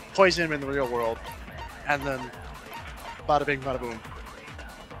 poison him in the real world, and then bada bing, bada boom?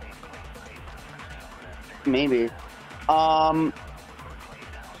 Maybe. I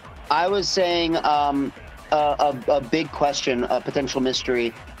was saying a big question, a potential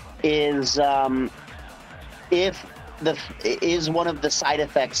mystery, is if is one of the side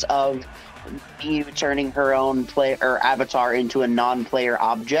effects of you turning her own play or avatar into a non-player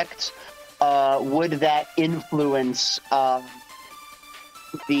object, would that influence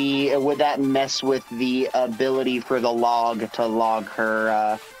would that mess with the ability for the log to log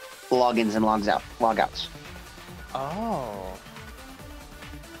her logins and logouts? Oh.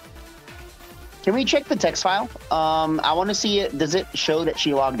 Can we check the text file? I want to see it. Does it show that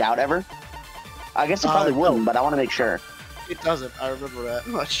she logged out ever? I guess it probably wouldn't, but I want to make sure. It doesn't. I remember that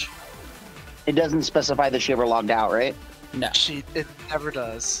much. It doesn't specify that she ever logged out, right? No. It never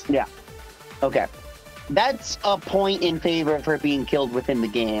does. Yeah. Okay. That's a point in favor of her being killed within the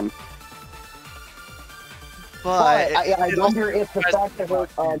game. But I wonder if the fact that her,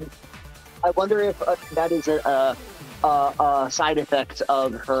 I wonder if that is a side effect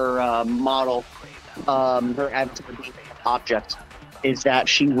of her model, her avatar being an object, is that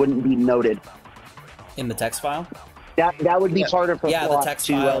she wouldn't be noted. In the text file? That would be part of her Yeah, the plot text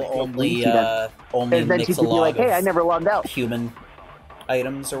to, file only only then she makes a could be like, log hey, I of never logged out. human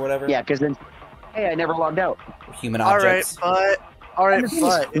items or whatever. Yeah, because then, hey, I never logged out. Human Alright, objects.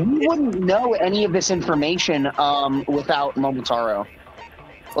 but we wouldn't know any of this information without Momotaro.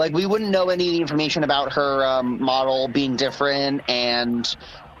 Like, we wouldn't know any of the information about her model being different and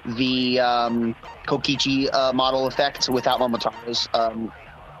the Kokichi model effect without Momotaro's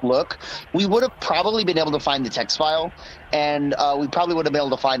look. We would have probably been able to find the text file, and we probably would have been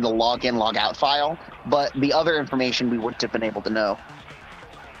able to find the login, logout file, but the other information we wouldn't have been able to know.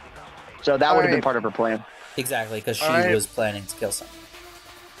 So that would have been part of her plan. Exactly, because she was planning to kill someone.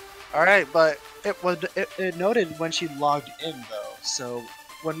 Alright, but it noted when she logged in, though. So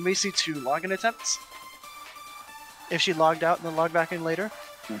when we see 2 login attempts, if she logged out and then logged back in later?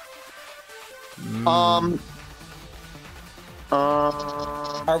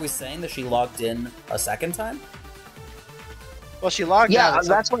 Are we saying that she logged in a second time? Well, she logged out. Yeah,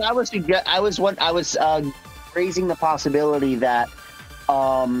 that's what I was. I was raising the possibility that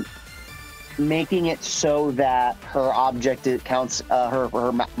making it so that her object counts,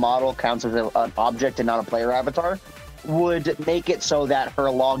 her model counts as an object and not a player avatar, would make it so that her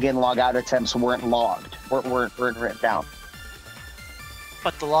login, logout attempts weren't logged, weren't written down.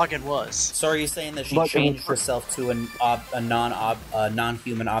 But the login was. So are you saying that she changed herself to a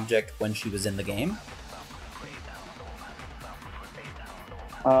non-human object when she was in the game?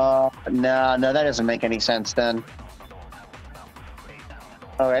 No, that doesn't make any sense then.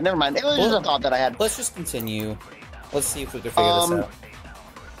 Alright, never mind. It was just a thought that I had. Let's just continue. Let's see if we can figure this out.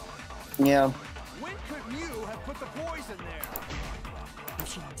 Yeah. When could Mew have put the poison there?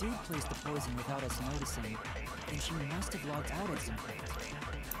 If she did place the poison without us noticing, then she must have logged out at some point.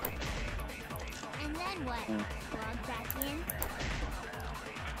 And then what? Log back in?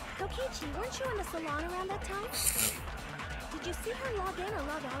 Kokichi, weren't you in the salon around that time? Did you see her log in or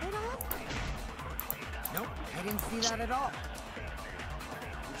log out at all? Nope, I didn't see that at all.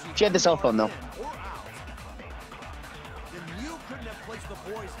 She had the cell phone, though. Then you couldn't have placed the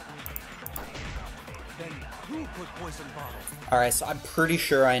poison. Then who put poison bottles? Alright, so I'm pretty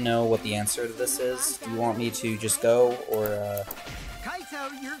sure I know what the answer to this is. Do you want me to just go, or,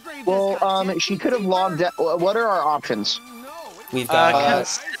 Kaito, your grave Well, she could have logged out. What are our options? We've got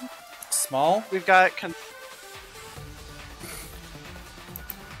small. We've got.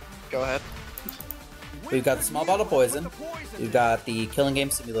 Go ahead. We've got the small bottle poison. We've got the killing game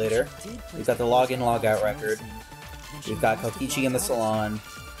simulator. We've got the login logout record. We've got Kokichi in the salon.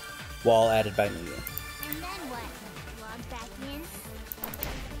 Wall added by Miyu. And then what? Log back in?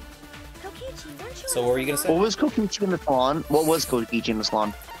 Kokichi, weren't you So what were you gonna say? What was Kokichi in the salon? What was Kokichi in the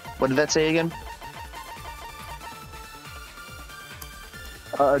salon? What did that say again?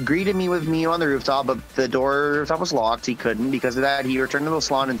 Agree to meet with me on the rooftop, but the rooftop was locked. He couldn't. Because of that, he returned to the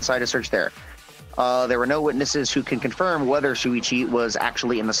salon and decided to search there. There were no witnesses who can confirm whether Shuichi was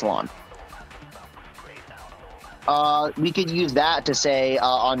actually in the salon. We could use that to say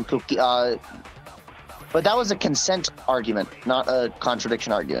on Koki, but that was a consent argument, not a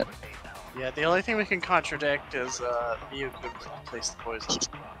contradiction argument. Yeah, the only thing we can contradict is Miyu could place the poison.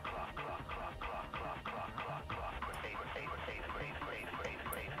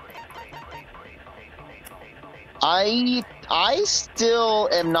 I still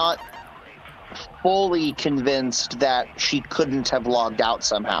am not fully convinced that she couldn't have logged out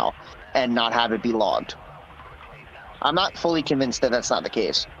somehow and not have it be logged. I'm not fully convinced that that's not the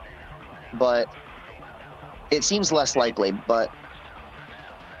case, but it seems less likely. But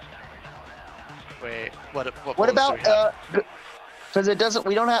wait, what about because it doesn't?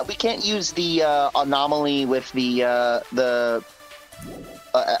 We can't use the anomaly with the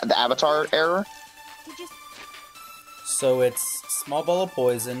avatar error. So it's small ball of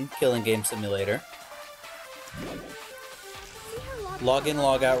poison, killing game simulator, login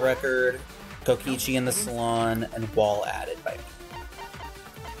logout record, Kokichi in the salon, and wall added by me.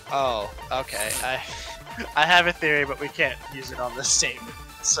 Oh, okay. I have a theory, but we can't use it on this statement,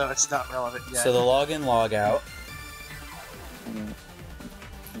 so it's not relevant yet. So the login logout,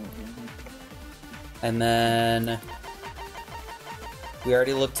 and then we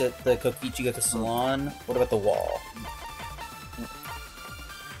already looked at the Kokichi at the salon. What about the wall?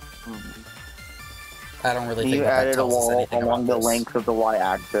 I don't really think You that added a tells us wall anything along about the this. length of the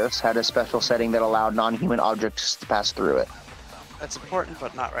y-axis, had a special setting that allowed non-human objects to pass through it. That's important,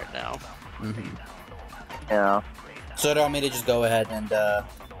 but not right now. Mm-hmm. Yeah. So do you want me to just go ahead and,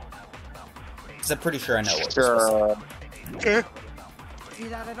 because I'm pretty sure I know what we're supposed to do. Sure. See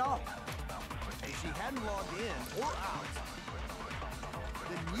that at all? If she hadn't logged in or out,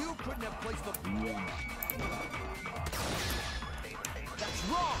 then you couldn't have placed the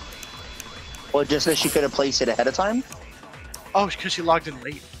Well, just that she could have placed it ahead of time? Oh, because she logged in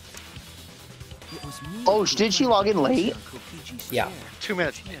late. Oh, did she log in late? Yeah. 2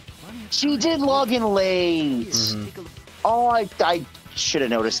 minutes. She did log in late. Mhm. Oh, I should have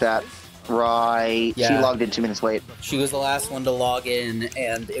noticed that. Right. She Yeah. logged in 2 minutes late. She was the last one to log in,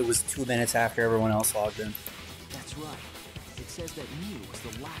 and it was 2 minutes after everyone else logged in. That's right. It says that Mew was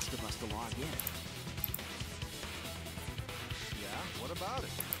the last of us to log in. Yeah, what about it?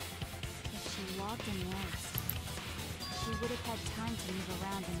 If she logged in last, she would have had time to move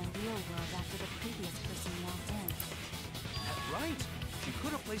around in the real world after the previous person logged in. That's right. She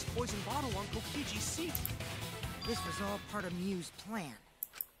could have placed poison bottle on Kokichi's seat. This was all part of Mew's plan.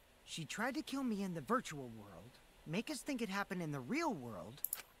 She tried to kill me in the virtual world, make us think it happened in the real world,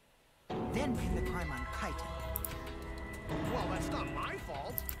 then pin the crime on Kaito. Well, that's not my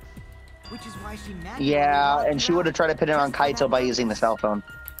fault. Which is why she manually Yeah, logged and me she would have out. tried to pin it on Kaito by using the cell phone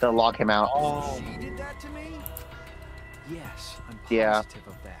to log him out. She did that to me? Yes, I'm Yeah. positive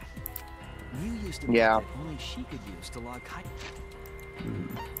of that. Mew used a Yeah. method only she could use to log Kaito.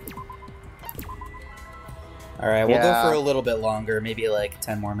 All right, we'll Yeah. go for a little bit longer, maybe like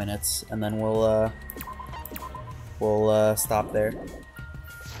 10 more minutes, and then we'll stop there.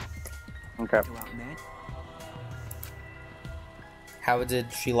 Okay. Go out, man. How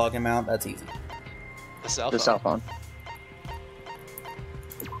did she log him out? That's easy. The cell The phone. cell phone.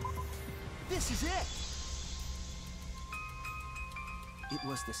 This is it! It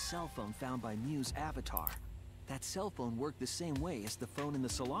was the cell phone found by Mew's avatar. That cell phone worked the same way as the phone in the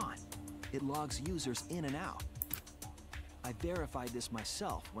salon. It logs users in and out. I verified this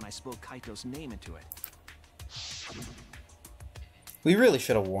myself when I spoke Kaito's name into it. We really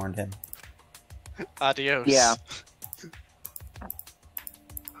should have warned him. Adios. Yeah.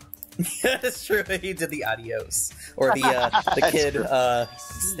 That's true. He did the adios, or the kid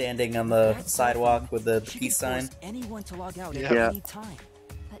standing on the sidewalk with the She peace could force sign. anyone to log out Yeah. at any time.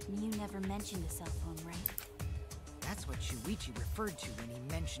 But Mew never mentioned a cell phone, right? That's what Shuichi referred to when he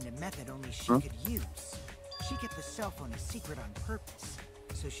mentioned a method only she could use. She kept the cell phone a secret on purpose,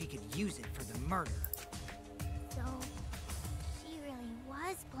 so she could use it for the murder. So, she really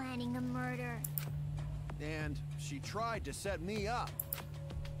was planning a murder. And she tried to set me up.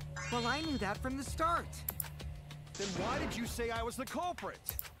 Well, I knew that from the start. Then why did you say I was the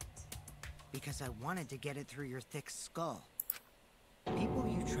culprit? Because I wanted to get it through your thick skull. People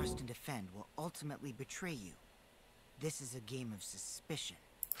you trust and defend will ultimately betray you. This is a game of suspicion.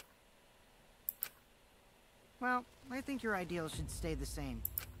 Well, I think your ideals should stay the same.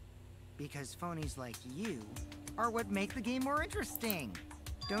 Because phonies like you are what make the game more interesting.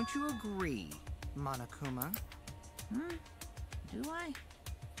 Don't you agree, Monokuma? Do I?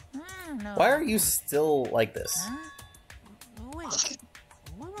 No. Why are you still like this? Huh? Oh, wait.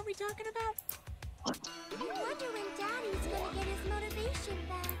 What were we talking about? I wonder when Daddy's gonna get his motivation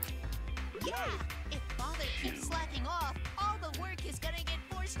back. Yeah, if Father keeps slacking off, all the work is gonna get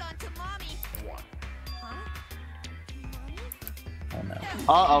forced onto Mommy. Huh? Mommy? Oh no.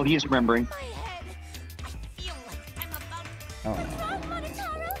 Uh-oh, he's remembering. My head. I feel like I'm about. Oh no.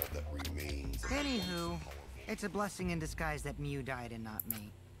 Anywho, it's a blessing in disguise that Mew died and not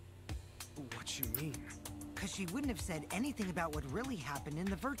me. What you mean? Because she wouldn't have said anything about what really happened in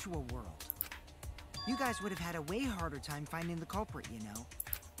the virtual world. You guys would have had a way harder time finding the culprit, you know.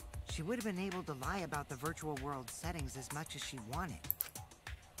 She would have been able to lie about the virtual world settings as much as she wanted.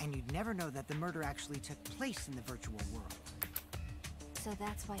 And you'd never know that the murder actually took place in the virtual world. So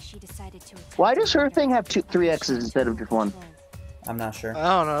that's why she decided to attack Why does the her murder. thing have three X's instead of just one? I'm not sure. I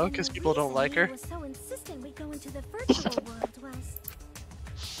don't know, And because the people don't reason like her. Mew was so insistent we go into the virtual world was...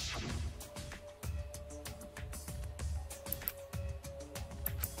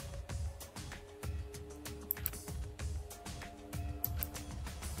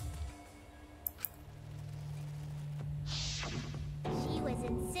 She was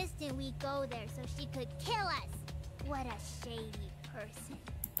insistent we go there so she could kill us. What a shady person.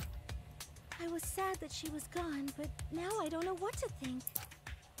 I was sad that she was gone, but now I don't know what to think.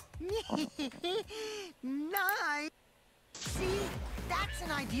 Nice! See? That's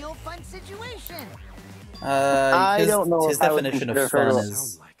an ideal fun situation! I don't know His if I would definition of consider her fun to-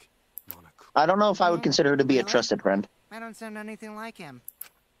 is I don't know if I would consider her to be a trusted friend. I don't sound anything like him.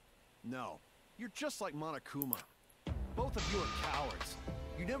 No, you're just like Monokuma. Both of you are cowards.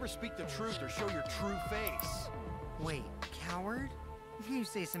 You never speak the truth or show your true face. Wait, coward? You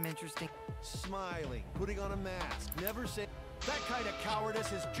say some interesting... Smiling, putting on a mask, never say... That kind of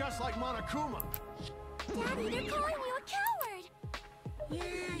cowardice is just like Monokuma. Daddy, they're calling you a coward!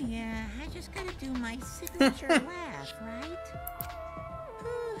 Yeah, I just gotta do my signature laugh, right?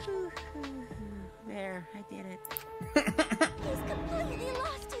 There, I did it. He's completely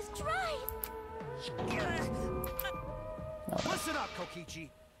lost his drive. Listen up, Kokichi.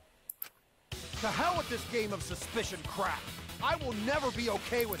 To hell with this game of suspicion crap. I will never be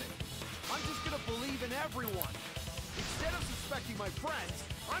okay with it. I'm just gonna believe in everyone. Instead of suspecting my friends,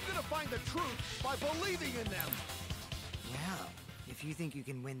 I'm gonna find the truth by believing in them. Well, if you think you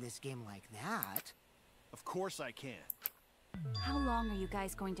can win this game like that... Of course I can. How long are you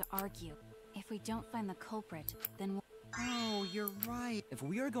guys going to argue? If we don't find the culprit, then we'll... Oh, you're right. If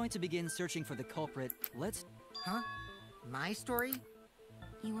we are going to begin searching for the culprit, let's... Huh? My story?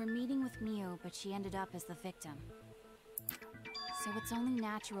 You were meeting with Miu, but she ended up as the victim. So it's only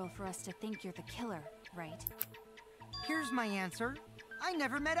natural for us to think you're the killer, right? Here's my answer. I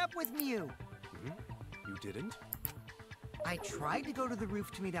never met up with Miu. You didn't? I tried to go to the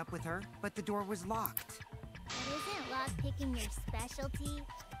roof to meet up with her, but the door was locked. But isn't lockpicking your specialty?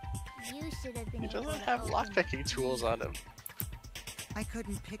 You should have been He able doesn't to have open lockpicking tools on him. I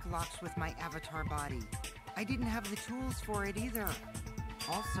couldn't pick locks with my avatar body. I didn't have the tools for it either.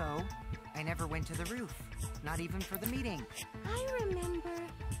 Also, I never went to the roof. Not even for the meeting. I remember.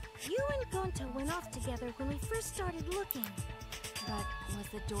 You and Gonta went off together when we first started looking. But was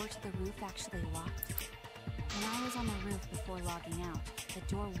the door to the roof actually locked? When I was on the roof before logging out, the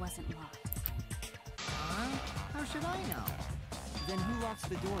door wasn't locked. Huh? How should I know? Then who locks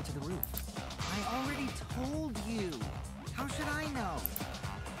the door to the roof? I already told you. How should I know?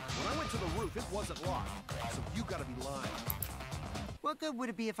 When I went to the roof, it wasn't locked. So you gotta be lying. What good would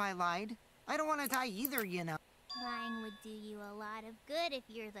it be if I lied? I don't want to die either, you know. Lying would do you a lot of good if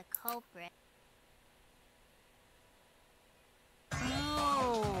you're the culprit.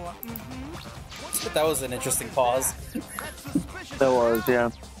 Oh, That was an interesting pause. That was, yeah.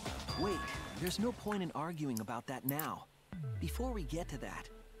 Wait, there's no point in arguing about that now. Before we get to that,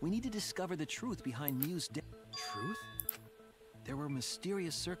 we need to discover the truth behind Miu's death. Truth? There were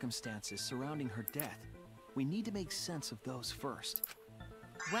mysterious circumstances surrounding her death. We need to make sense of those first.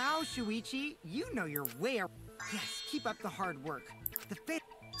 Wow, Shuichi, you know your way. Yes, keep up the hard work. The fit.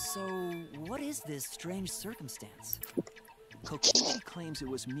 So, what is this strange circumstance? Kokichi claims it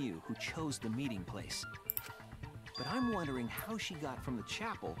was Miu who chose the meeting place. But I'm wondering how she got from the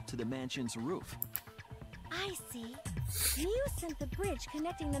chapel to the mansion's roof. I see. Miu sent the bridge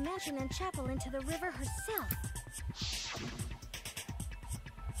connecting the mansion and chapel into the river herself.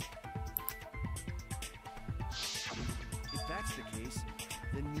 If that's the case,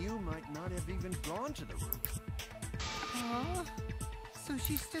 then Miu might not have even gone to the roof. Oh, so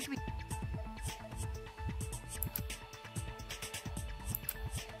she stood me.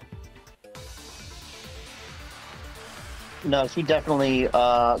 No, she definitely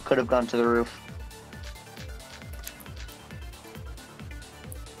could have gone to the roof.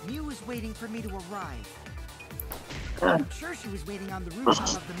 Miu was waiting for me to arrive. I'm sure she was waiting on the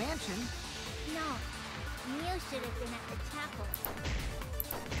rooftop of the mansion. No, Miu should have been at the chapel.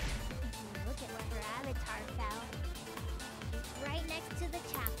 If you look at where her avatar fell, it's right next to the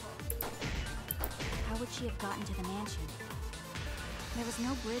chapel. How would she have gotten to the mansion? There was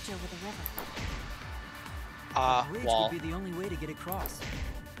no bridge over the river. Bridge Wall. would be the only way to get across.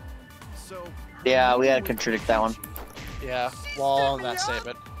 So... Yeah, we had to contradict that one. Yeah, wall on that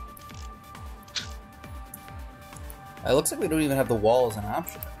statement. It looks like we don't even have the wall as an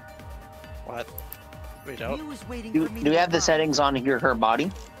option. What? We don't? Miu was waiting Do for me we to have the arrive. settings on here, her body?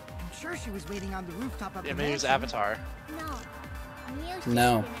 I'm sure she was waiting on the rooftop of Yeah, the maybe his mansion. avatar. No, Miu should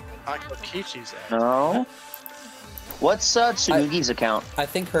No. have been at the chapel. Kokichi's No. What's Tsurugi's account? I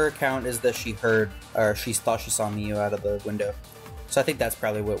think her account is that she heard, or she thought she saw Miu out of the window. So I think that's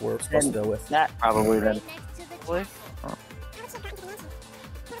probably what we're supposed to go with. That probably then. Right next to the chapel.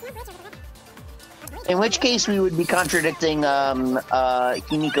 In which case, we would be contradicting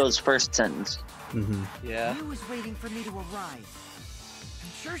Himiko's first sentence. Mm-hmm. Yeah. Miu was waiting for me to arrive.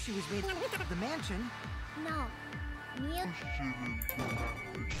 I'm sure she was waiting at the mansion. No, Miu.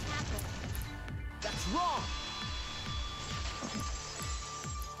 That's wrong!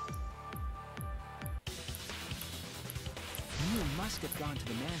 Miu must have gone to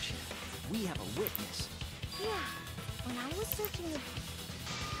the mansion. We have a witness. Yeah, when I was searching the...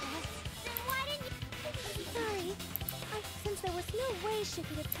 Then why didn't you... Sorry. Since there was no way she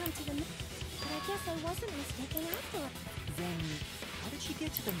could have come to the... But I guess I wasn't mistaken after all. Then, how did she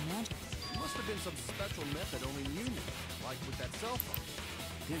get to the mansion? It must have been some special method only Miu knew, like with that cell phone.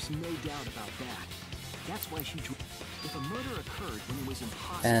 There's no doubt about that. That's why she... If a murder occurred when it was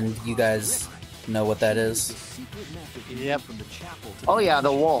impossible... And you guys know what that is. Yep. Oh yeah,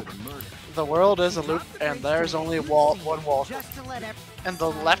 the wall. The world is a loop, and there's only one wall. And the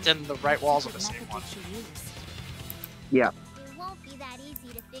left and the right walls are the same one. Yeah. It won't be that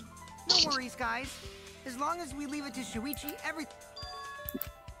easy to figure. No worries, guys. As long as we leave it to Shuichi, everything.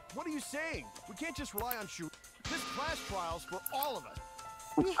 What are you saying? We can't just rely on Shu. This class trial's for all of us.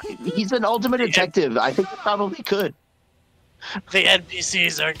 He's an ultimate detective. I think he probably could. The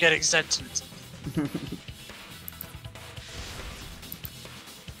NPCs are getting sentenced.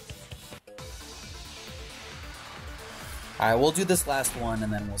 Alright, we'll do this last one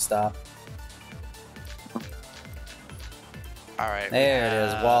and then we'll stop. Alright. There it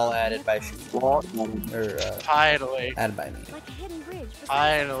is. Wall added by Wall. Finally. Added by me. Like a hidden bridge.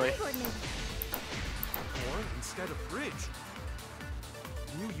 Finally. Or instead of bridge,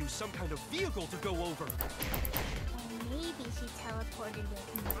 you use some kind of vehicle to go over. Or maybe she teleported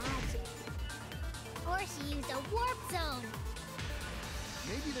with magic. Or she used a warp zone.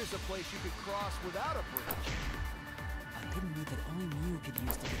 Maybe there's a place you could cross without a bridge. A hidden route that only Mew could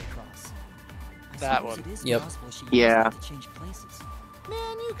use to get across. I That suppose one. It is Yep. possible she Yeah. used it to change places.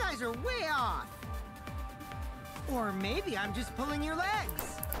 Man, you guys are way off. Or maybe I'm just pulling your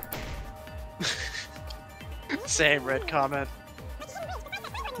legs. Same red comment.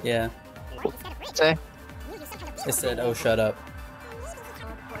 Yeah. Say. It said, oh, shut up.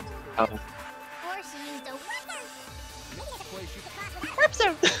 Oh. Or she used a Warp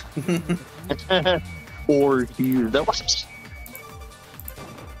zone. Or he used that. I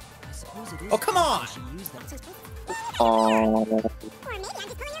suppose it is Oh, come on! possible she used that. Oh. Or maybe I'm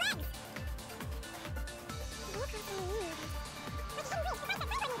just pulling your legs.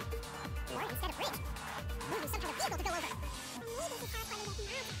 Or instead of bridge, we use some kind of vehicle to go over. Maybe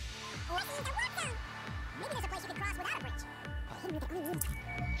she teleported with magic. Or she used a warp zone. Maybe there's a place you could cross without a bridge. A hidden route that only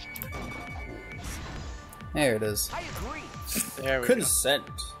Mew. There it is. I agree. There we go. Consent.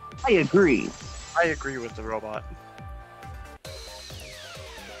 I agree. I agree with the robot.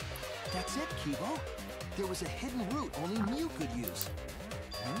 That's it, Kibo. There was a hidden route only Mew could use.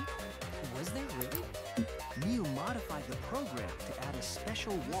 Was there really? Mew modified the program to add a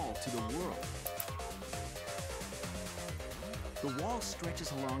special wall to the world. The wall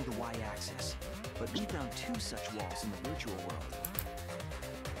stretches along the y-axis, but we found two such walls in the virtual world.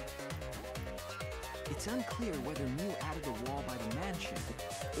 It's unclear whether Mew added the wall by the mansion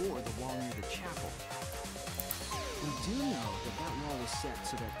or the wall near the chapel. We do know that that wall was set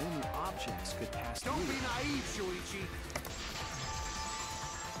so that only objects could pass through. Don't be naive, Shuichi.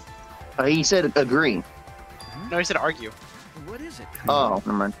 He said agree. No, he said argue. What is it? Oh,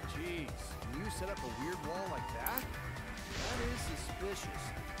 never mind. Jeez, can you set up a weird wall like that? That is suspicious,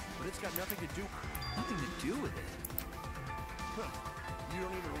 but it's got nothing to do with it. Huh. You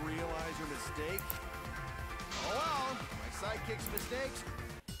don't even realize your mistake? Oh well, my sidekick's mistakes.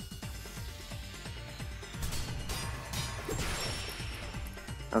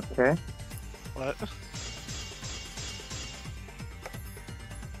 Okay. What?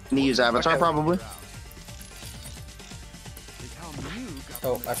 Can he use Avatar, probably?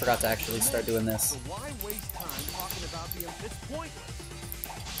 Oh, I forgot to actually start doing this. So why waste time talking about it's pointless.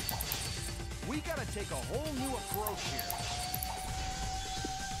 We gotta take a whole new approach here.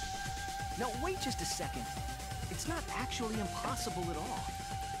 Now wait just a second. It's not actually impossible at all.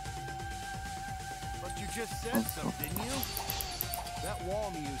 But you just said so, didn't you? That wall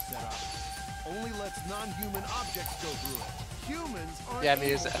Mew set up only lets non-human objects go through it. Humans aren't able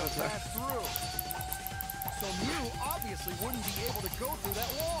Mew's to Avatar. pass through. So Mew obviously wouldn't be able to go through that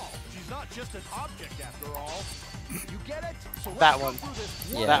wall. She's not just an object after all. You get it? So let's That go one. through this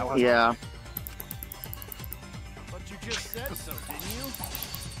Yeah. one. That one. Yeah. But you just said so, didn't you?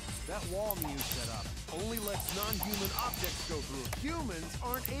 That wall Mew set up only lets non-human objects go through. Humans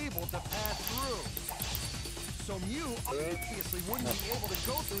aren't able to pass through. So Mew obviously wouldn't be able to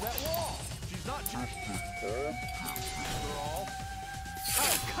go through that wall. She's not just after all.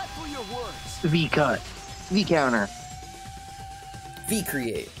 Cut through your words. V cut. V counter. V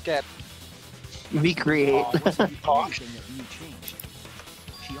create. Get. V create. It wasn't the only thing that Mew changed.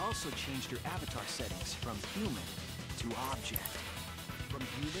 She also changed her avatar settings from human to object. From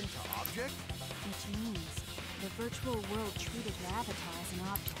human to object? Which means the virtual world treated your avatar as an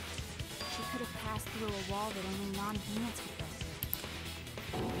object. She could have passed through a wall that only non-humans could go through.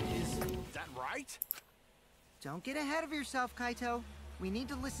 Is that right? Don't get ahead of yourself, Kaito. We need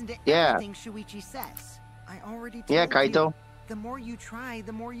to listen to Yeah. everything Shuichi says. I already told Yeah, you, Kaito. the more you try,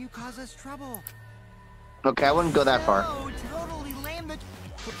 the more you cause us trouble. Okay, I wouldn't go that far. No, totally lame the...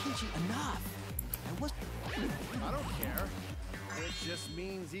 Kokichi, enough! I was... I don't care. It just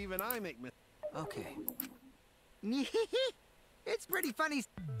means even I make mistakes. Okay. It's pretty funny.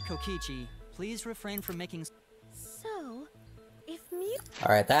 Kokichi, please refrain from making... So, if Mew...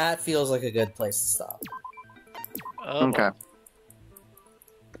 Alright, that feels like a good place to stop. Okay.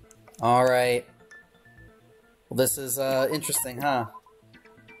 Alright. Well, this is, interesting, huh?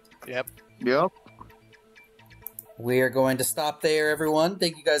 Yep. Yep. We are going to stop there, everyone.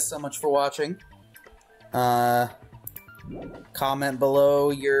 Thank you guys so much for watching. Comment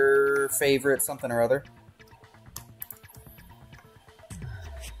below your favorite something or other.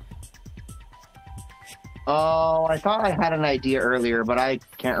 Oh, I thought I had an idea earlier, but I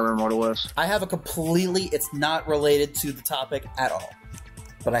can't remember what it was. I have a completely... It's not related to the topic at all.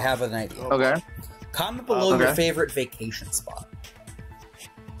 But I have an idea. Okay. Comment below your favorite vacation spot.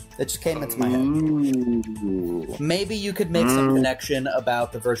 It just came into my head. Ooh. Maybe you could make some connection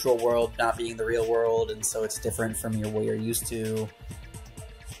about the virtual world not being the real world, and so it's different from what you're used to.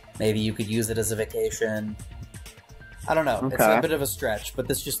 Maybe you could use it as a vacation. I don't know. Okay. It's a bit of a stretch, but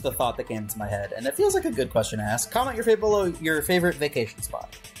this is just the thought that came into my head, and it feels like a good question to ask. Comment below your favorite vacation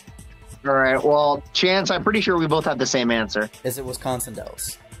spot. All right. Well, Chance, I'm pretty sure we both have the same answer. Is it Wisconsin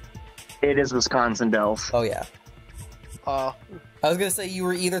Dells? It is Wisconsin Dells. Oh yeah. I was gonna say you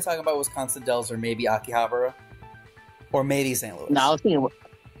were either talking about Wisconsin Dells or maybe Akihabara, or maybe St. Louis. No, I was thinking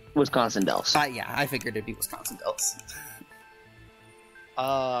Wisconsin Dells. Yeah, I figured it'd be Wisconsin Dells.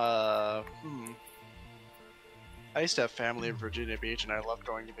 I used to have family in Virginia Beach, and I loved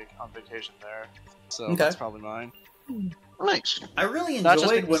going on vacation there. So Okay. that's probably mine. Nice. I really Not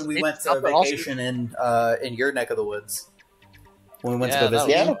just enjoyed when we went to vacation in your neck of the woods. When we went to go visit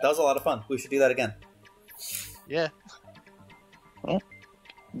you. That was a lot of fun. We should do that again. Yeah.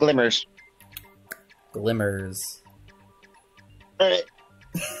 Glimmers. Glimmers. I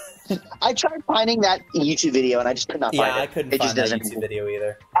tried finding that YouTube video and I just could not find it. Yeah, I couldn't it find just that doesn't YouTube video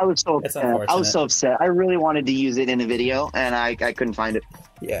either. I was so It's upset. unfortunate. I was so upset. I really wanted to use it in a video and I couldn't find it.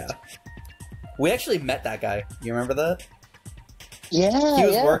 Yeah. We actually met that guy. You remember that? Yeah. He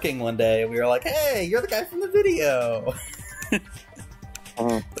was working one day and we were like, hey, you're the guy from the video.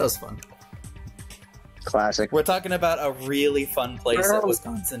 That was fun. Classic. We're talking about a really fun place at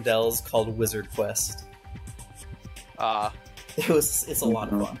Wisconsin Dells called Wizard Quest. It's a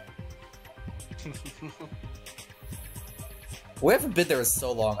lot of fun. We haven't been there in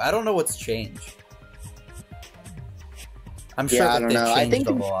so long. I don't know what's changed. I'm sure that they've changed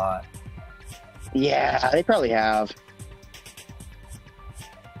a lot. Yeah, they probably have.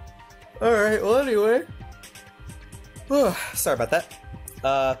 Alright, well anyway. Sorry about that.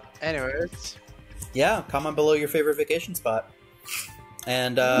 Anyways. Yeah, comment below your favorite vacation spot.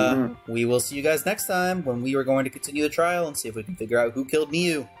 And we will see you guys next time when we are going to continue the trial and see if we can figure out who killed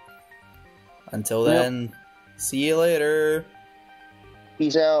Miyu. Until then, see you later.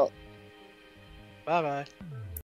 Peace out. Bye-bye.